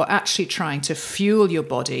 you're actually trying to fuel your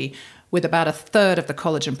body with about a third of the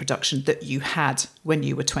collagen production that you had when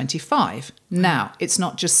you were 25. Now, it's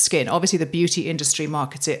not just skin. Obviously, the beauty industry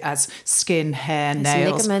markets it as skin, hair,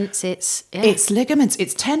 nails. Ligaments, It's ligaments,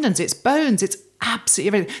 it's tendons, it's bones, it's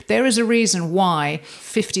absolutely everything. There is a reason why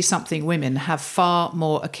 50-something women have far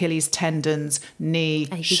more Achilles tendons, knee,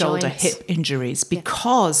 shoulder, hip injuries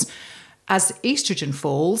because as estrogen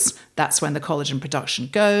falls, that's when the collagen production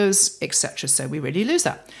goes, etc. So we really lose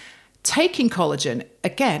that. Taking collagen,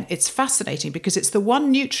 again, it's fascinating because it's the one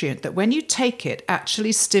nutrient that when you take it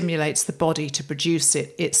actually stimulates the body to produce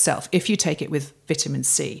it itself if you take it with vitamin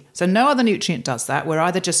C. So no other nutrient does that. We're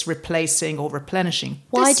either just replacing or replenishing.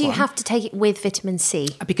 Why do you have to take it with vitamin C?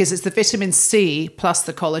 Because it's the vitamin C plus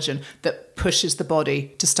the collagen that pushes the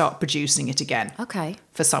body to start producing it again. Okay.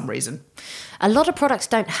 For some reason. A lot of products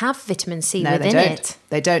don't have vitamin C within it.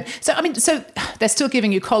 They don't. So they're still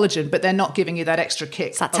giving you collagen, but they're not giving you that extra kick.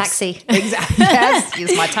 It's that taxi. Exactly. Yes,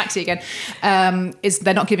 it's my taxi again.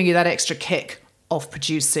 They're not giving you that extra kick of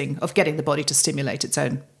getting the body to stimulate its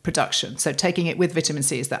own production. So taking it with vitamin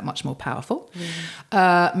C is that much more powerful.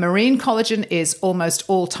 Marine collagen is almost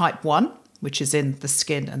all type 1, which is in the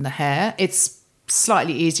skin and the hair. It's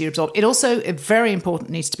slightly easier absorbed. It also, very important,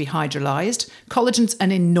 needs to be hydrolyzed. Collagen's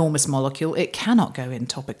an enormous molecule. It cannot go in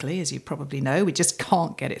topically, as you probably know. We just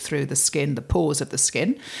can't get it through the skin, the pores of the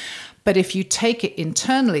skin. But if you take it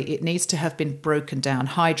internally, it needs to have been broken down,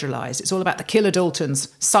 hydrolyzed. It's all about the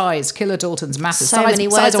kilodaltons, size, kilodaltons matters. So many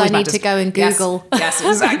words I need to go and Google. Yes,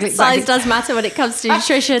 exactly. Size does matter when it comes to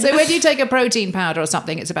nutrition. So when you take a protein powder or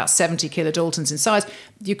something, it's about 70 kilodaltons in size.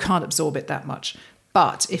 You can't absorb it that much.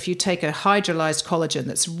 But if you take a hydrolyzed collagen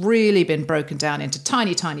that's really been broken down into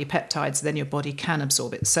tiny, tiny peptides, then your body can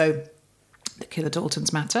absorb it. So the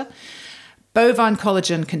kilodaltons matter. Bovine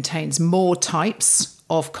collagen contains more types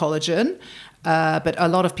of collagen, but a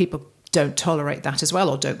lot of people don't tolerate that as well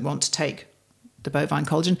or don't want to take the bovine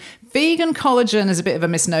collagen. Vegan collagen is a bit of a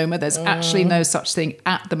misnomer. There's actually no such thing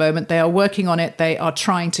at the moment. They are working on it. They are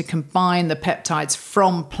trying to combine the peptides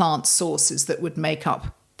from plant sources that would make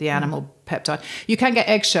up the animal peptide. You can get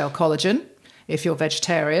eggshell collagen. if you're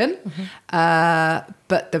vegetarian.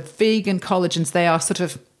 But the vegan collagens, they are sort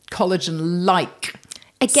of collagen-like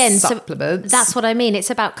again supplements. So that's what I mean. It's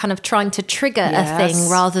about kind of trying to trigger a thing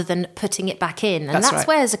rather than putting it back in. And that's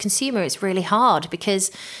where, as a consumer, it's really hard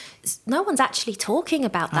because no one's actually talking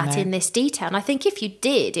about that in this detail. And I think if you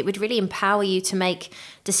did, it would really empower you to make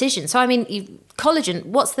decisions. So, I mean, collagen,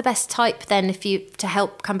 what's the best type then to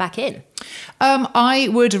help come back in? I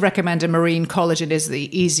would recommend a marine collagen is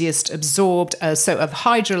the easiest absorbed. So of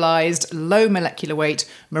hydrolyzed, low molecular weight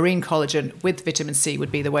marine collagen with vitamin C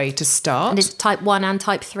would be the way to start. And is it type 1 and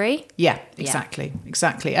type 3? Yeah, exactly.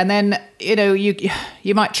 And then,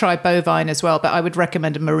 you might try bovine as well, but I would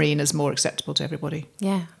recommend a marine as more acceptable to everybody.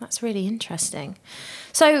 Yeah, that's really interesting.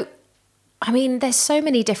 So, I mean, there's so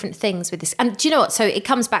many different things with this. And do you know what? So it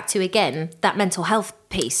comes back to, again, that mental health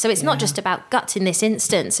piece. So it's not just about gut in this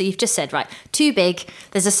instance. So you've just said, right, too big.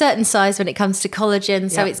 There's a certain size when it comes to collagen.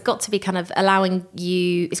 So it's got to be kind of allowing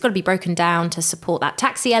you, it's got to be broken down to support that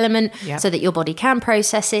taxi element so that your body can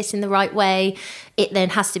process it in the right way. It then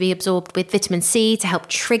has to be absorbed with vitamin C to help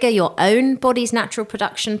trigger your own body's natural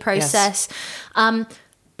production process.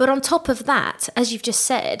 But on top of that, as you've just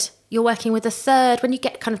said, you're working with a third, when you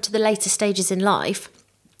get kind of to the later stages in life,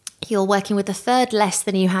 you're working with a third less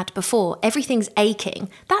than you had before. Everything's aching.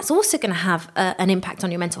 That's also going to have an impact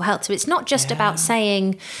on your mental health. So it's not just about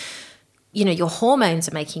saying, your hormones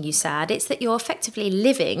are making you sad. It's that you're effectively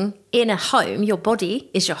living in a home. Your body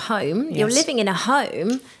is your home. Yes. You're living in a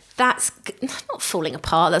home that's not falling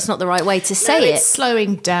apart. That's not the right way to say it. It's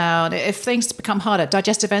slowing down. If things become harder,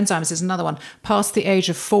 digestive enzymes is another one. Past the age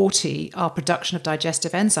of 40, our production of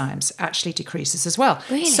digestive enzymes actually decreases as well.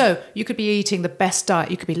 Really? So you could be eating the best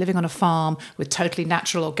diet. You could be living on a farm with totally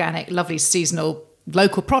natural, organic, lovely, seasonal,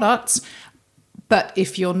 local products. But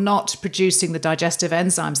if you're not producing the digestive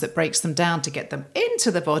enzymes that breaks them down to get them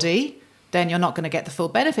into the body, then you're not going to get the full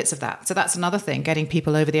benefits of that. So that's another thing, getting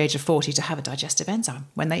people over the age of 40 to have a digestive enzyme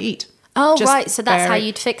when they eat. Oh, right. So that's how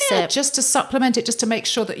you'd fix it. Just to supplement it, just to make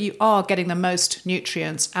sure that you are getting the most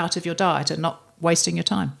nutrients out of your diet and not wasting your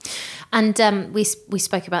time. And we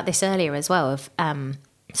spoke about this earlier as well.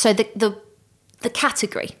 So the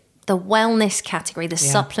category, the wellness category, the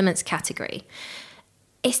supplements category,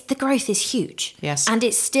 the growth is huge. Yes. And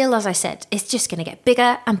it's still, as I said, it's just going to get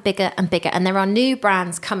bigger and bigger and bigger. And there are new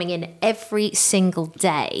brands coming in every single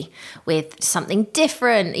day with something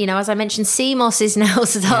different. As I mentioned, CMOS is now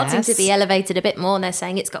starting to be elevated a bit more. And they're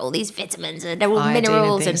saying it's got all these vitamins and they're all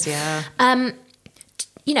minerals. And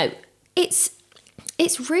things,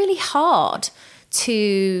 it's really hard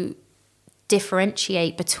to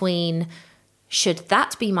differentiate between should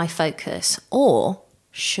that be my focus or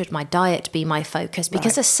should my diet be my focus?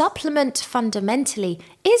 Because a supplement fundamentally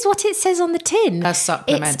is what it says on the tin. A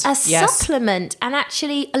supplement. It's a supplement. And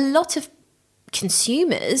actually a lot of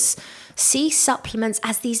consumers see supplements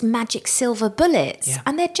as these magic silver bullets. Yeah.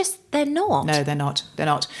 And they're not. No, they're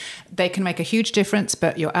not. They can make a huge difference,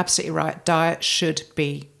 but you're absolutely right. Diet should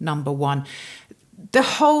be number one. The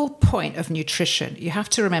whole point of nutrition, you have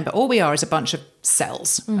to remember, all we are is a bunch of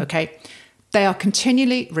cells, okay? They are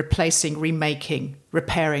continually replacing, remaking,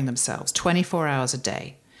 repairing themselves 24 hours a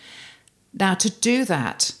day. Now, to do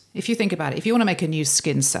that, if you think about it, if you want to make a new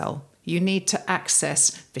skin cell, you need to access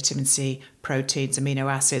vitamin C, proteins,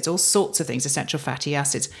 amino acids, all sorts of things, essential fatty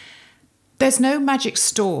acids. There's no magic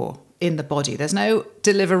store in the body. There's no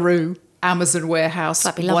Deliveroo, Amazon warehouse,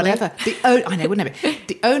 whatever. I know, wouldn't it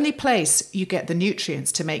be? The only place you get the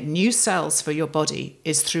nutrients to make new cells for your body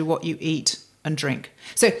is through what you eat and drink.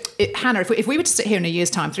 So, Hannah, if we were to sit here in a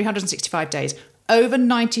year's time, 365 days, over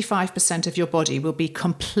 95% of your body will be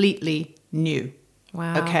completely new.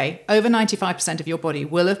 Wow. Okay? Over 95% of your body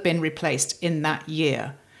will have been replaced in that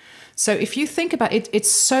year. So if you think about it,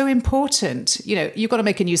 it's so important. You've got to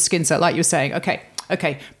make a new skin cell, like you were saying.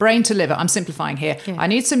 Okay, brain to liver. I'm simplifying here. Yeah. I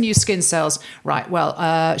need some new skin cells. Right.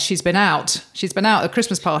 Well, she's been out at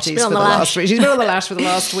Christmas parties for the last week. She's been on the lash for the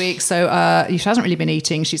last week. So she hasn't really been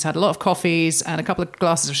eating. She's had a lot of coffees and a couple of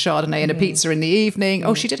glasses of Chardonnay and a pizza in the evening.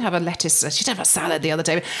 Oh, she did have a lettuce. She did have a salad the other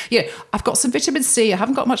day. I've got some vitamin C. I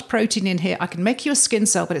haven't got much protein in here. I can make you a skin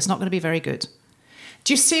cell, but it's not going to be very good.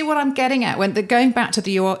 Do you see what I'm getting at? When going back to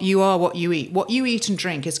the you are what you eat. What you eat and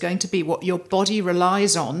drink is going to be what your body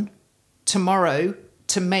relies on tomorrow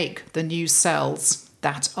to make the new cells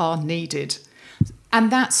that are needed.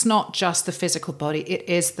 And that's not just the physical body, it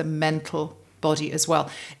is the mental body as well.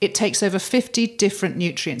 It takes over 50 different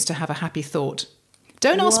nutrients to have a happy thought.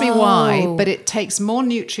 Don't ask me why, but it takes more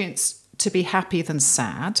nutrients to be happy than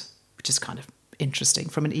sad, which is kind of interesting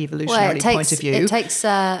from an evolutionary point of view. It takes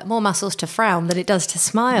more muscles to frown than it does to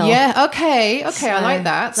smile. Yeah, okay, so, I like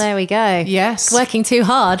that. There we go. Yes. It's working too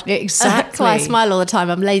hard. Exactly. That's why I smile all the time.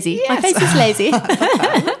 I'm lazy. Yes. My face is lazy.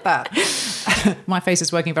 I love that. My face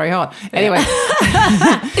is working very hard. Anyway,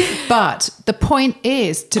 but the point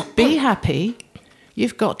is to be happy,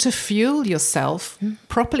 you've got to fuel yourself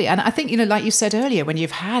properly. And I think, like you said earlier, when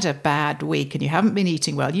you've had a bad week and you haven't been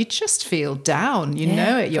eating well, you just feel down. You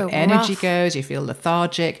know it. Your energy goes, you feel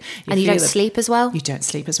lethargic. And you don't sleep as well? You don't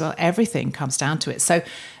sleep as well. Everything comes down to it. So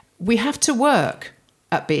we have to work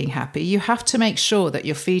at being happy. You have to make sure that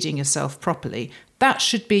you're feeding yourself properly. That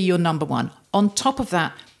should be your number one. On top of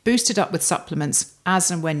that, boost it up with supplements as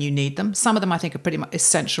and when you need them. Some of them I think are pretty much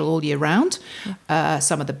essential all year round.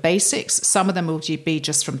 Some of the basics. Some of them will be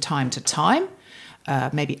just from time to time.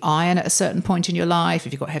 Maybe iron at a certain point in your life,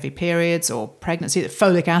 if you've got heavy periods or pregnancy.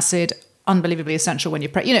 Folic acid, unbelievably essential when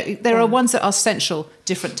you're pregnant. There are ones that are essential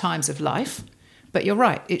different times of life. But you're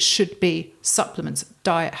right, it should be supplements.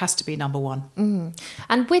 Diet has to be number one.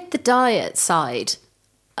 And with the diet side,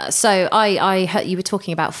 so I heard you were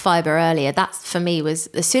talking about fibre earlier. That for me was,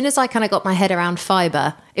 as soon as I kind of got my head around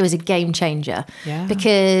fibre, it was a game changer. Yeah.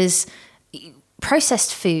 Because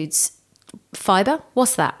processed foods, fibre,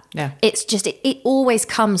 what's that? Yeah. It's just, it always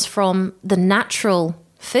comes from the natural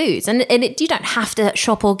foods. And you don't have to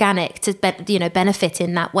shop organic to benefit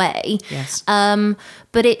in that way. Yes.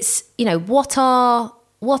 But it's, what are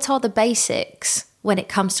the basics when it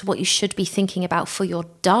comes to what you should be thinking about for your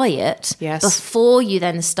diet before you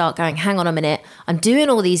then start going, hang on a minute, I'm doing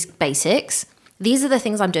all these basics. These are the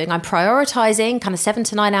things I'm doing. I'm prioritizing kind of 7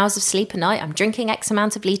 to 9 hours of sleep a night. I'm drinking X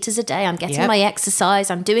amount of litres a day. I'm getting my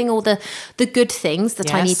exercise. I'm doing all the good things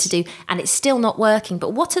that I need to do. And it's still not working.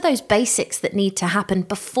 But what are those basics that need to happen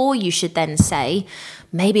before you should then say,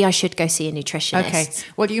 maybe I should go see a nutritionist? Okay.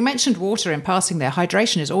 Well, you mentioned water in passing there.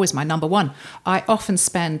 Hydration is always my number one. I often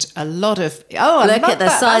spend a lot of... Look at the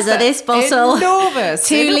size of this bottle. Enormous.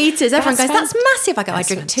 2 litres. Everyone goes, that's massive. I go, I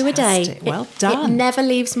drink 2 a day. Well done. It never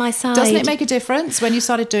leaves my side. Doesn't it make a difference when you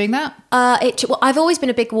started doing that? I've always been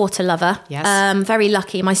a big water lover. Yes. Very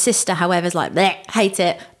lucky. My sister, however, is like, bleh, hate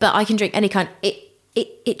it. But I can drink any kind.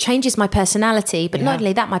 It changes my personality, but not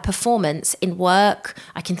only that, my performance in work.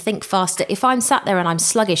 I can think faster. If I'm sat there and I'm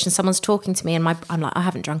sluggish and someone's talking to me and I'm like, I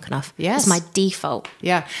haven't drunk enough. Yes. It's my default.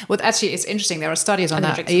 Yeah. Well, actually, it's interesting. There are studies on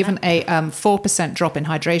that. Even a 4% drop in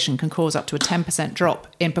hydration can cause up to a 10% drop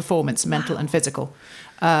in performance, mental and physical.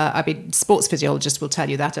 Sports physiologists will tell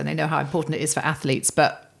you that, and they know how important it is for athletes,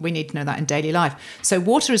 but we need to know that in daily life. So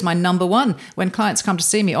water is my number one. When clients come to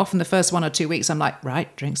see me, often the first 1 or 2 weeks, I'm like,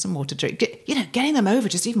 right, drink some water. Getting them over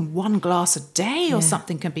just even 1 glass a day or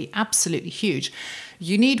something can be absolutely huge.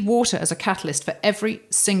 You need water as a catalyst for every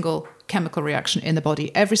single chemical reaction in the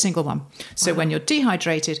body, every single one. So when you're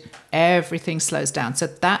dehydrated, everything slows down. So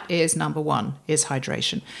that is number one, is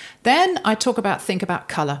hydration. Then I think about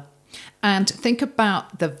colour. And think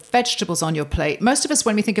about the vegetables on your plate. Most of us,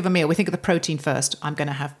 when we think of a meal, we think of the protein first. I'm going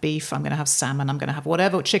to have beef, I'm going to have salmon, I'm going to have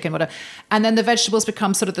whatever, chicken, whatever. And then the vegetables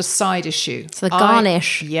become sort of the side issue. So the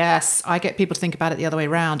garnish. Yes. I get people to think about it the other way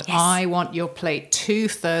around. Yes. I want your plate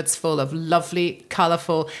 2/3 full of lovely,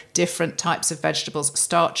 colourful, different types of vegetables,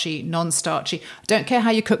 starchy, non-starchy. I don't care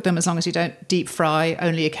how you cook them as long as you don't deep fry,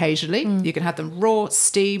 only occasionally. You can have them raw,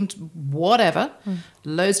 steamed, whatever.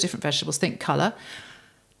 Loads of different vegetables. Think colour.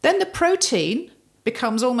 Then the protein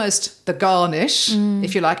becomes almost the garnish,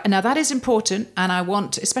 if you like. And now that is important. And I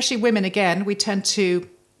want, especially women, again, we tend to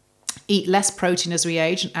eat less protein as we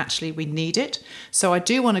age, and actually we need it. So I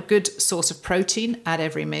do want a good source of protein at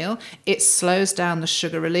every meal. It slows down the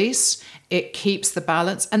sugar release. It keeps the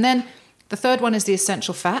balance. And then the third one is the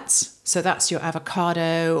essential fats. So that's your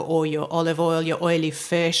avocado or your olive oil, your oily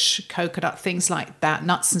fish, coconut, things like that,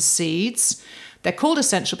 nuts and seeds. They're called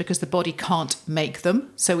essential because the body can't make them.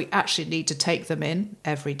 So we actually need to take them in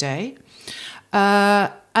every day.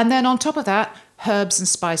 And then on top of that, herbs and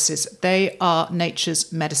spices. They are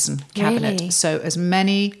nature's medicine cabinet. Really? So as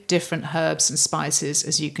many different herbs and spices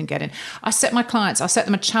as you can get in. I set them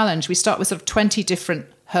a challenge. We start with sort of 20 different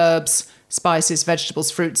herbs, spices, vegetables,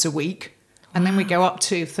 fruits a week. And then we go up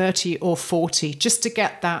to 30 or 40 just to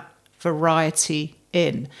get that variety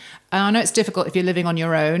in. And I know it's difficult if you're living on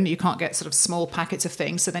your own. You can't get sort of small packets of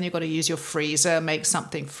things. So then you've got to use your freezer, make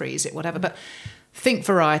something, freeze it, whatever. But think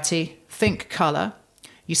variety, think colour.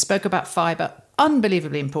 You spoke about fibre.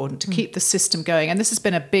 Unbelievably important to keep the system going. And this has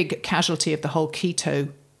been a big casualty of the whole keto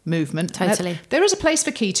movement. Totally. There is a place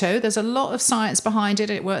for keto. There's a lot of science behind it.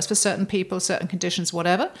 It works for certain people, certain conditions,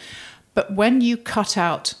 whatever. But when you cut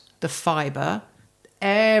out the fibre,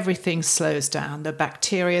 everything slows down. The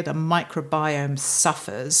bacteria, the microbiome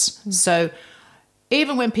suffers. So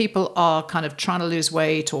even when people are kind of trying to lose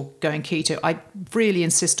weight or going keto, I really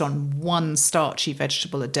insist on one starchy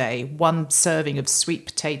vegetable a day, one serving of sweet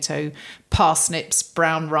potato, parsnips,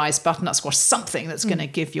 brown rice, butternut squash, something that's going to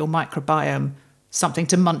give your microbiome something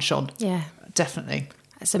to munch on. Yeah. Definitely.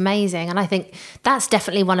 It's amazing. And I think that's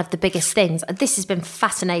definitely one of the biggest things. This has been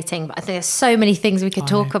fascinating. But I think there's so many things we could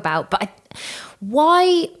talk about. But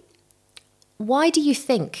why do you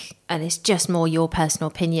think, and it's just more your personal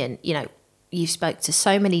opinion, you know, you spoke to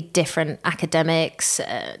so many different academics,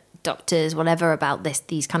 doctors, whatever, about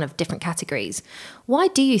these kind of different categories. Why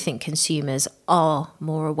do you think consumers are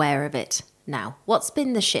more aware of it now? What's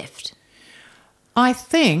been the shift? I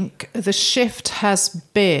think the shift has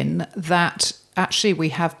been that actually we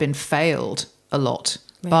have been failed a lot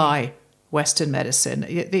by Western medicine.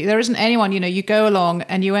 There isn't anyone, you know, you go along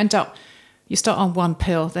and you start on one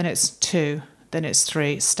pill, then it's 2, then it's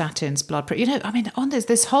 3, statins, blood pressure. You know, I mean, there's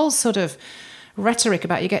this whole sort of rhetoric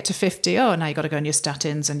about you get to 50, now you got to go on your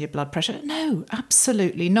statins and your blood pressure. No,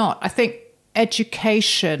 absolutely not. I think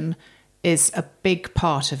education is a big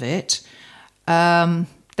part of it.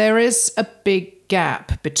 There is a big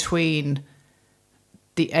gap between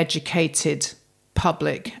the educated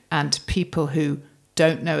public and people who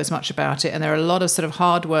don't know as much about it. And there are a lot of sort of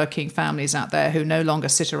hardworking families out there who no longer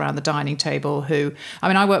sit around the dining table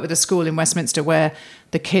I work with a school in Westminster where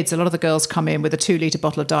the kids, a lot of the girls come in with a 2-litre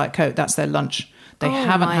bottle of Diet Coke. That's their lunch. They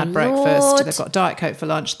haven't had breakfast. They've got Diet Coke for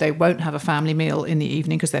lunch. They won't have a family meal in the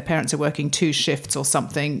evening because their parents are working 2 shifts or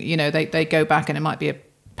something. You know, they go back and it might be a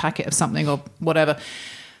packet of something or whatever.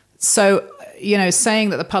 So, you know,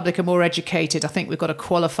 saying that the public are more educated, I think we've got to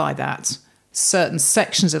qualify that. Certain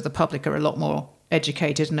sections of the public are a lot more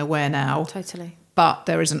educated and aware now. Totally. But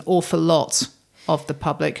there is an awful lot of the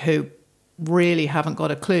public who really haven't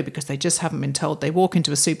got a clue because they just haven't been told. They walk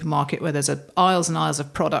into a supermarket where there's aisles and aisles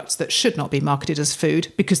of products that should not be marketed as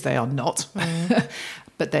food because they are not,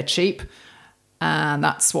 but they're cheap and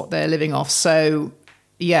that's what they're living off. So,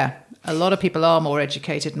 yeah, a lot of people are more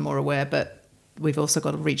educated and more aware, but we've also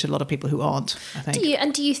got to reach a lot of people who aren't, I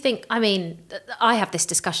think. Do you think, I mean, I have this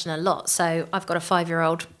discussion a lot. So I've got a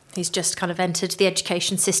 5-year-old who's just kind of entered the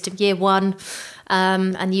education system year 1.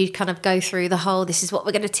 And you kind of go through the whole, this is what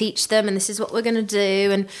we're going to teach them and this is what we're going to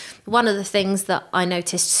do. And one of the things that I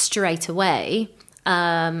noticed straight away,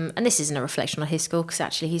 and this isn't a reflection on his school because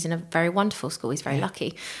actually he's in a very wonderful school, he's very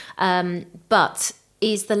lucky, but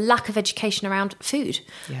is the lack of education around food.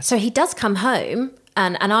 Yes. So he does come home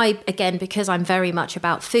and I, again, because I'm very much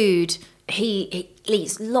about food, he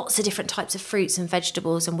eats lots of different types of fruits and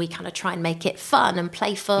vegetables and we kind of try and make it fun and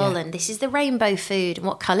playful and this is the rainbow food and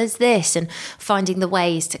what colour's this, and finding the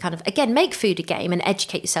ways to kind of, again, make food a game and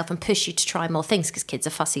educate yourself and push you to try more things because kids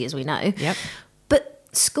are fussy, as we know. Yep. But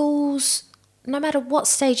schools, no matter what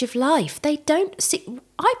stage of life, they don't see.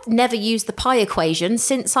 I've never used the pie equation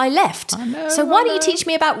since I left. I know, so why don't you teach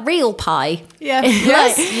me about real pie? Yeah.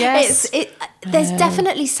 Yes. There's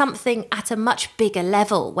definitely something at a much bigger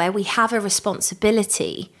level where we have a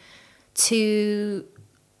responsibility to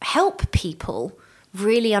help people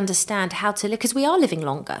really understand how to live, because we are living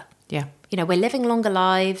longer. Yeah. You know, we're living longer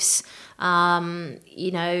lives.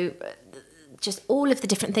 You know, just all of the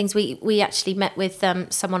different things. We actually met with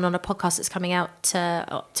someone on a podcast that's coming out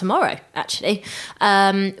tomorrow, actually,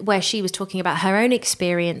 where she was talking about her own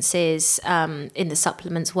experiences in the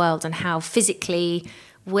supplements world and how physically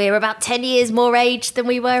we're about 10 years more aged than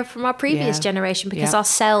we were from our previous generation because our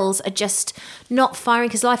cells are just not firing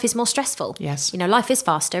because life is more stressful. Yes. You know, life is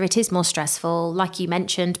faster. It is more stressful. Like you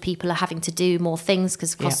mentioned, people are having to do more things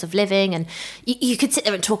because of cost of living. And you could sit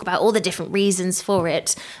there and talk about all the different reasons for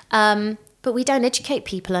it. But we don't educate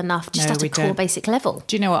people enough just at a core basic level.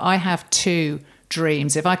 Do you know what? I have 2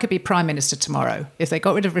 dreams. If I could be Prime Minister tomorrow, if they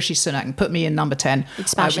got rid of Rishi Sunak and put me in number 10,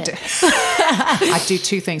 I'd do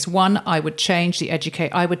 2 things. One, I would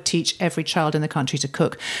I would teach every child in the country to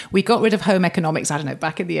cook. We got rid of home economics, I don't know,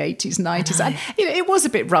 back in the 80s, 90s. And, you know, it was a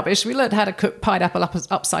bit rubbish. We learned how to cook pineapple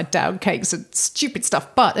upside down cakes and stupid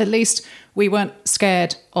stuff, but at least we weren't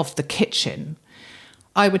scared of the kitchen.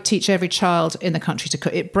 I would teach every child in the country to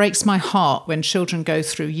cook. It breaks my heart when children go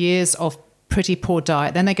through years of pretty poor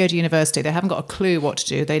diet. Then they go to university. They haven't got a clue what to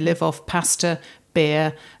do. They live off pasta,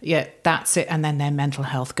 beer, yeah, that's it. And then their mental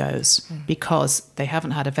health goes because they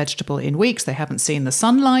haven't had a vegetable in weeks. They haven't seen the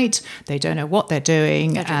sunlight. They don't know what they're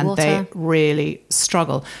doing, and they really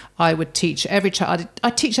struggle. I would teach every child. I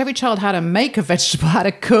teach every child how to make a vegetable, how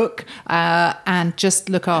to cook, and just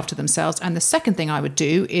look after themselves. And the second thing I would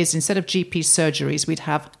do is, instead of GP surgeries, we'd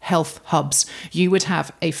have health hubs. You would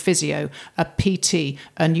have a physio, a PT,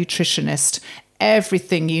 a nutritionist,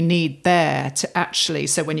 everything you need there to actually,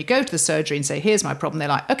 so when you go to the surgery and say, here's my problem, they're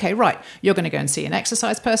like, okay, right, you're going to go and see an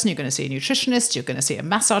exercise person, you're going to see a nutritionist, you're going to see a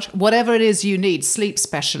massage, whatever it is you need, sleep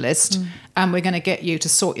specialist, and we're going to get you to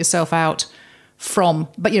sort yourself out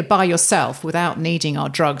by yourself without needing our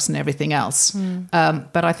drugs and everything else.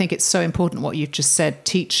 But I think it's so important what you've just said,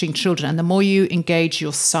 teaching children. And the more you engage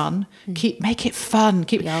your son, make it fun.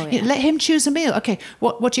 Let him choose a meal. Okay,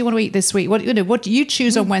 what do you want to eat this week? What do you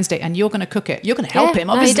choose on Wednesday? And you're going to cook it. You're going to help him,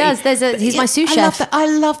 obviously. No, he does. He's my sous chef. I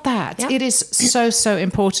love that. Yep. It is so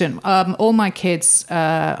important. All my kids,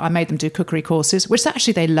 I made them do cookery courses, which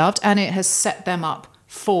actually they loved, and it has set them up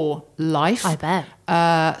for life. I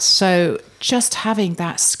bet. So just having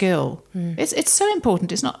that skill, it's so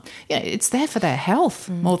important. It's not, it's there for their health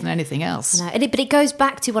more than anything else. But it goes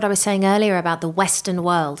back to what I was saying earlier about the Western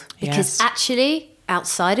world, because actually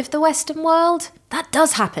outside of the Western world, that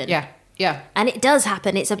does happen. Yeah. And it does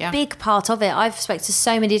happen. It's a big part of it. I've spoken to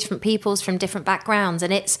so many different peoples from different backgrounds,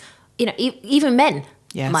 and it's, even men.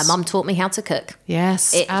 Yes. My mum taught me how to cook.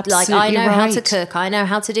 Yes, absolutely. Like, I know how to cook. I know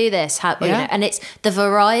how to do this. And it's the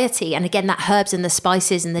variety. And again, that herbs and the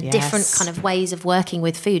spices and the different kind of ways of working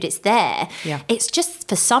with food. It's there. Yeah. It's just,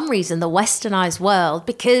 for some reason, the westernized world,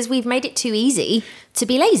 because we've made it too easy to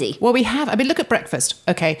be lazy. Well, we have. I mean, look at breakfast.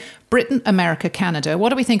 Okay, Britain, America, Canada. What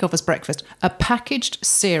do we think of as breakfast? A packaged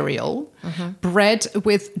cereal, bread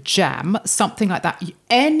with jam, something like that.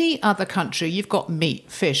 Any other country, you've got meat,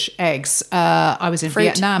 fish, eggs. I was in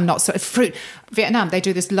Vietnam, fruit. Vietnam, they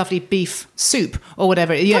do this lovely beef soup or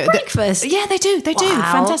whatever. Breakfast? Yeah, they do. They do.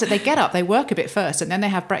 Wow. Fantastic. They get up, they work a bit first, and then they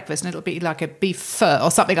have breakfast, and it'll be like a beef pho or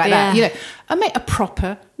something like that. A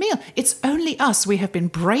proper meal. It's only us. We have been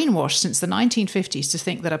brainwashed since the 1950s to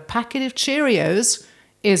think that a packet of Cheerios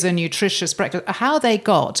is a nutritious breakfast. How they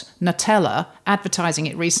got Nutella advertising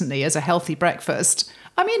it recently as a healthy breakfast.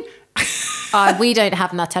 I mean... we don't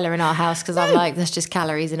have Nutella in our house because I'm like, there's just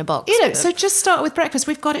calories in a box. So just start with breakfast.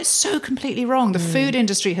 We've got it so completely wrong. The food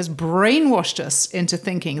industry has brainwashed us into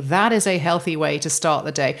thinking that is a healthy way to start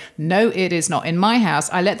the day. No, it is not. In my house,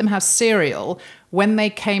 I let them have cereal when they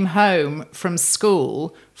came home from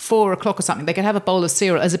school, 4 o'clock or something. They could have a bowl of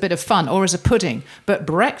cereal as a bit of fun or as a pudding. But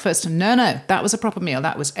breakfast, no, that was a proper meal.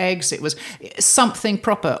 That was eggs. It was something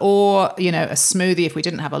proper. Or, a smoothie if we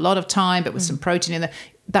didn't have a lot of time, but with some protein in there.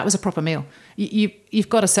 That was a proper meal. You've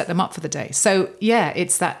got to set them up for the day. So,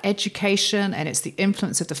 it's that education and it's the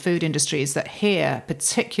influence of the food industries that here,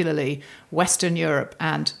 particularly Western Europe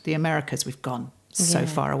and the Americas, we've gone so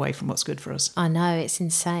far away from what's good for us. I know, it's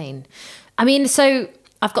insane. I mean, so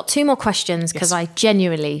I've got 2 more questions because I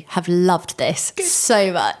genuinely have loved this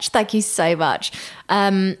so much. Thank you so much.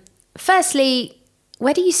 Firstly,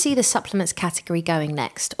 where do you see the supplements category going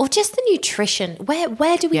next? Or just the nutrition?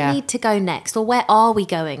 Where do we need to go next? Or where are we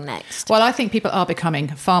going next? Well, I think people are becoming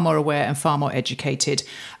far more aware and far more educated.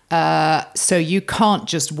 So you can't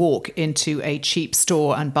just walk into a cheap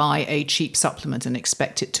store and buy a cheap supplement and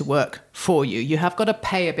expect it to work for you. You have got to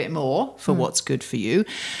pay a bit more for what's good for you.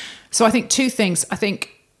 So I think 2 things. I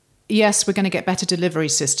think, yes, we're going to get better delivery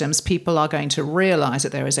systems. People are going to realise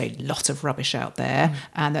that there is a lot of rubbish out there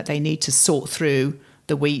and that they need to sort through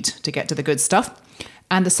the wheat to get to the good stuff.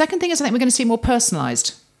 And the second thing is I think we're going to see more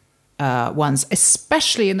personalised ones,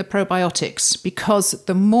 especially in the probiotics, because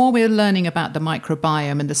the more we're learning about the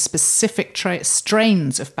microbiome and the specific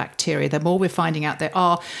strains of bacteria, the more we're finding out there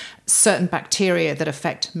are certain bacteria that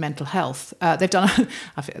affect mental health. They've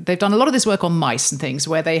done a lot of this work on mice and things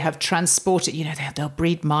where they have transported, they'll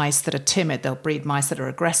breed mice that are timid, they'll breed mice that are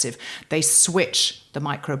aggressive. They switch the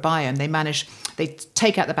microbiome. They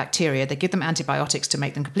take out the bacteria, they give them antibiotics to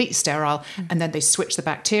make them completely sterile, and then they switch the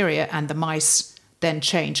bacteria and the mice then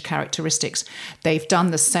change characteristics. They've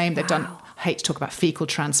done the same. They've done, I hate to talk about fecal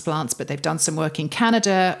transplants, but they've done some work in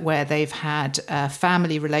Canada where they've had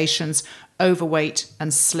family relations, overweight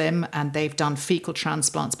and slim, and they've done fecal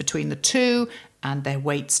transplants between the two, and their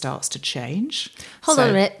weight starts to change. Hold on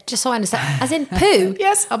a minute, just so I understand. As in poo?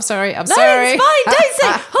 Yes, I'm sorry. No, it's fine, don't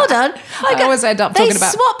say. Hold on. I always end up talking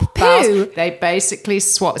about... They swap poo? They basically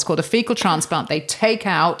swap. It's called a fecal transplant. They take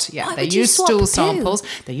out... they use stool samples.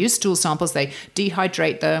 They use stool samples. They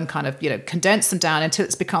dehydrate them, kind of, condense them down until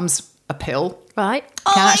it becomes a pill. Right.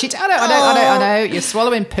 I know. You're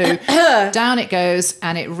swallowing poo. Down it goes,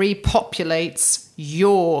 and it repopulates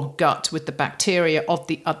your gut with the bacteria of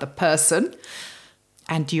the other person,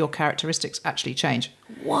 and your characteristics actually change.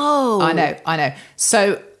 Whoa. I know.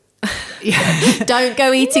 So don't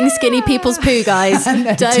go eating skinny people's poo, guys.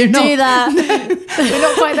 No, don't do that. We're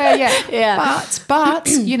not quite there yet. Yeah. But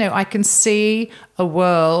I can see a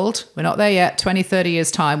world, we're not there yet, 20, 30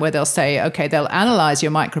 years time, where they'll say, okay, they'll analyze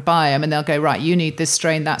your microbiome and they'll go, right, you need this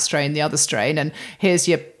strain, that strain, the other strain, and here's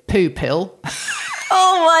your poo pill.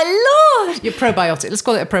 Oh, my Lord. Your probiotic. Let's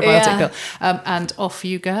call it a probiotic pill. And off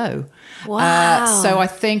you go. Wow. So I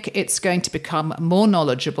think it's going to become more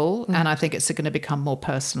knowledgeable, and I think it's going to become more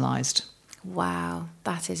personalized. Wow.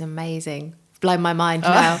 That is amazing. Blown my mind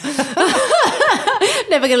now.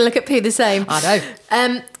 Never going to look at poo the same. I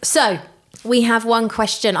know. So we have one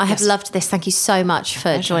question. I have loved this. Thank you so much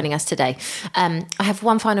for joining us today. I have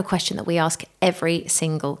one final question that we ask every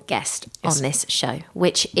single guest on this show,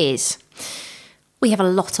 which is, we have a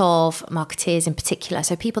lot of marketeers in particular,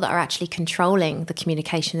 so people that are actually controlling the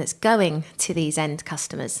communication that's going to these end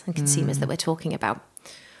customers and consumers that we're talking about.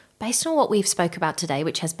 Based on what we've spoke about today,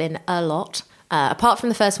 which has been a lot, apart from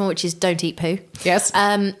the first one, which is don't eat poo. Yes.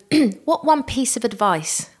 What one piece of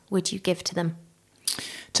advice would you give to them?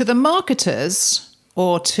 To the marketers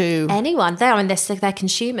or to... anyone. They're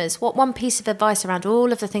consumers. What one piece of advice around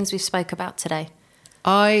all of the things we've spoke about today?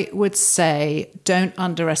 I would say don't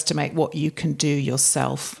underestimate what you can do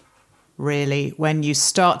yourself, really, when you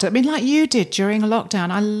start to... like you did during lockdown.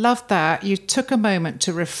 I love that. You took a moment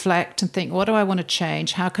to reflect and think, what do I want to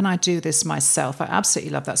change? How can I do this myself? I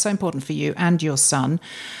absolutely love that. So important for you and your son.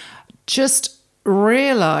 Just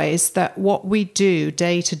realize that what we do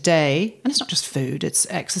day to day, and it's not just food, it's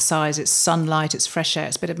exercise, it's sunlight, it's fresh air,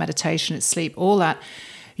 it's a bit of meditation, it's sleep, all that,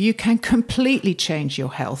 you can completely change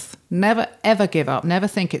your health. Never, ever give up. Never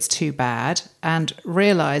think it's too bad. And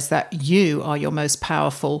realize that you are your most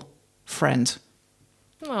powerful friend.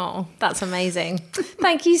 Oh, that's amazing.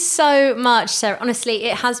 Thank you so much, Sarah. Honestly,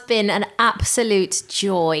 it has been an absolute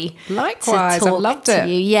joy. Likewise, I've loved it.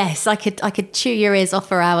 You. Yes, I could chew your ears off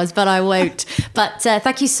for hours, but I won't. But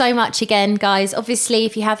thank you so much again, guys. Obviously,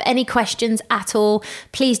 if you have any questions at all,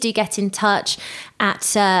 please do get in touch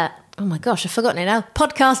at... oh my gosh, I've forgotten it now.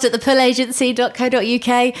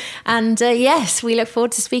 podcast@thepullagency.co.uk. And yes, we look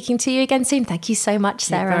forward to speaking to you again soon. Thank you so much,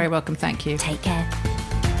 Sarah. You're very welcome. Thank you. Take care.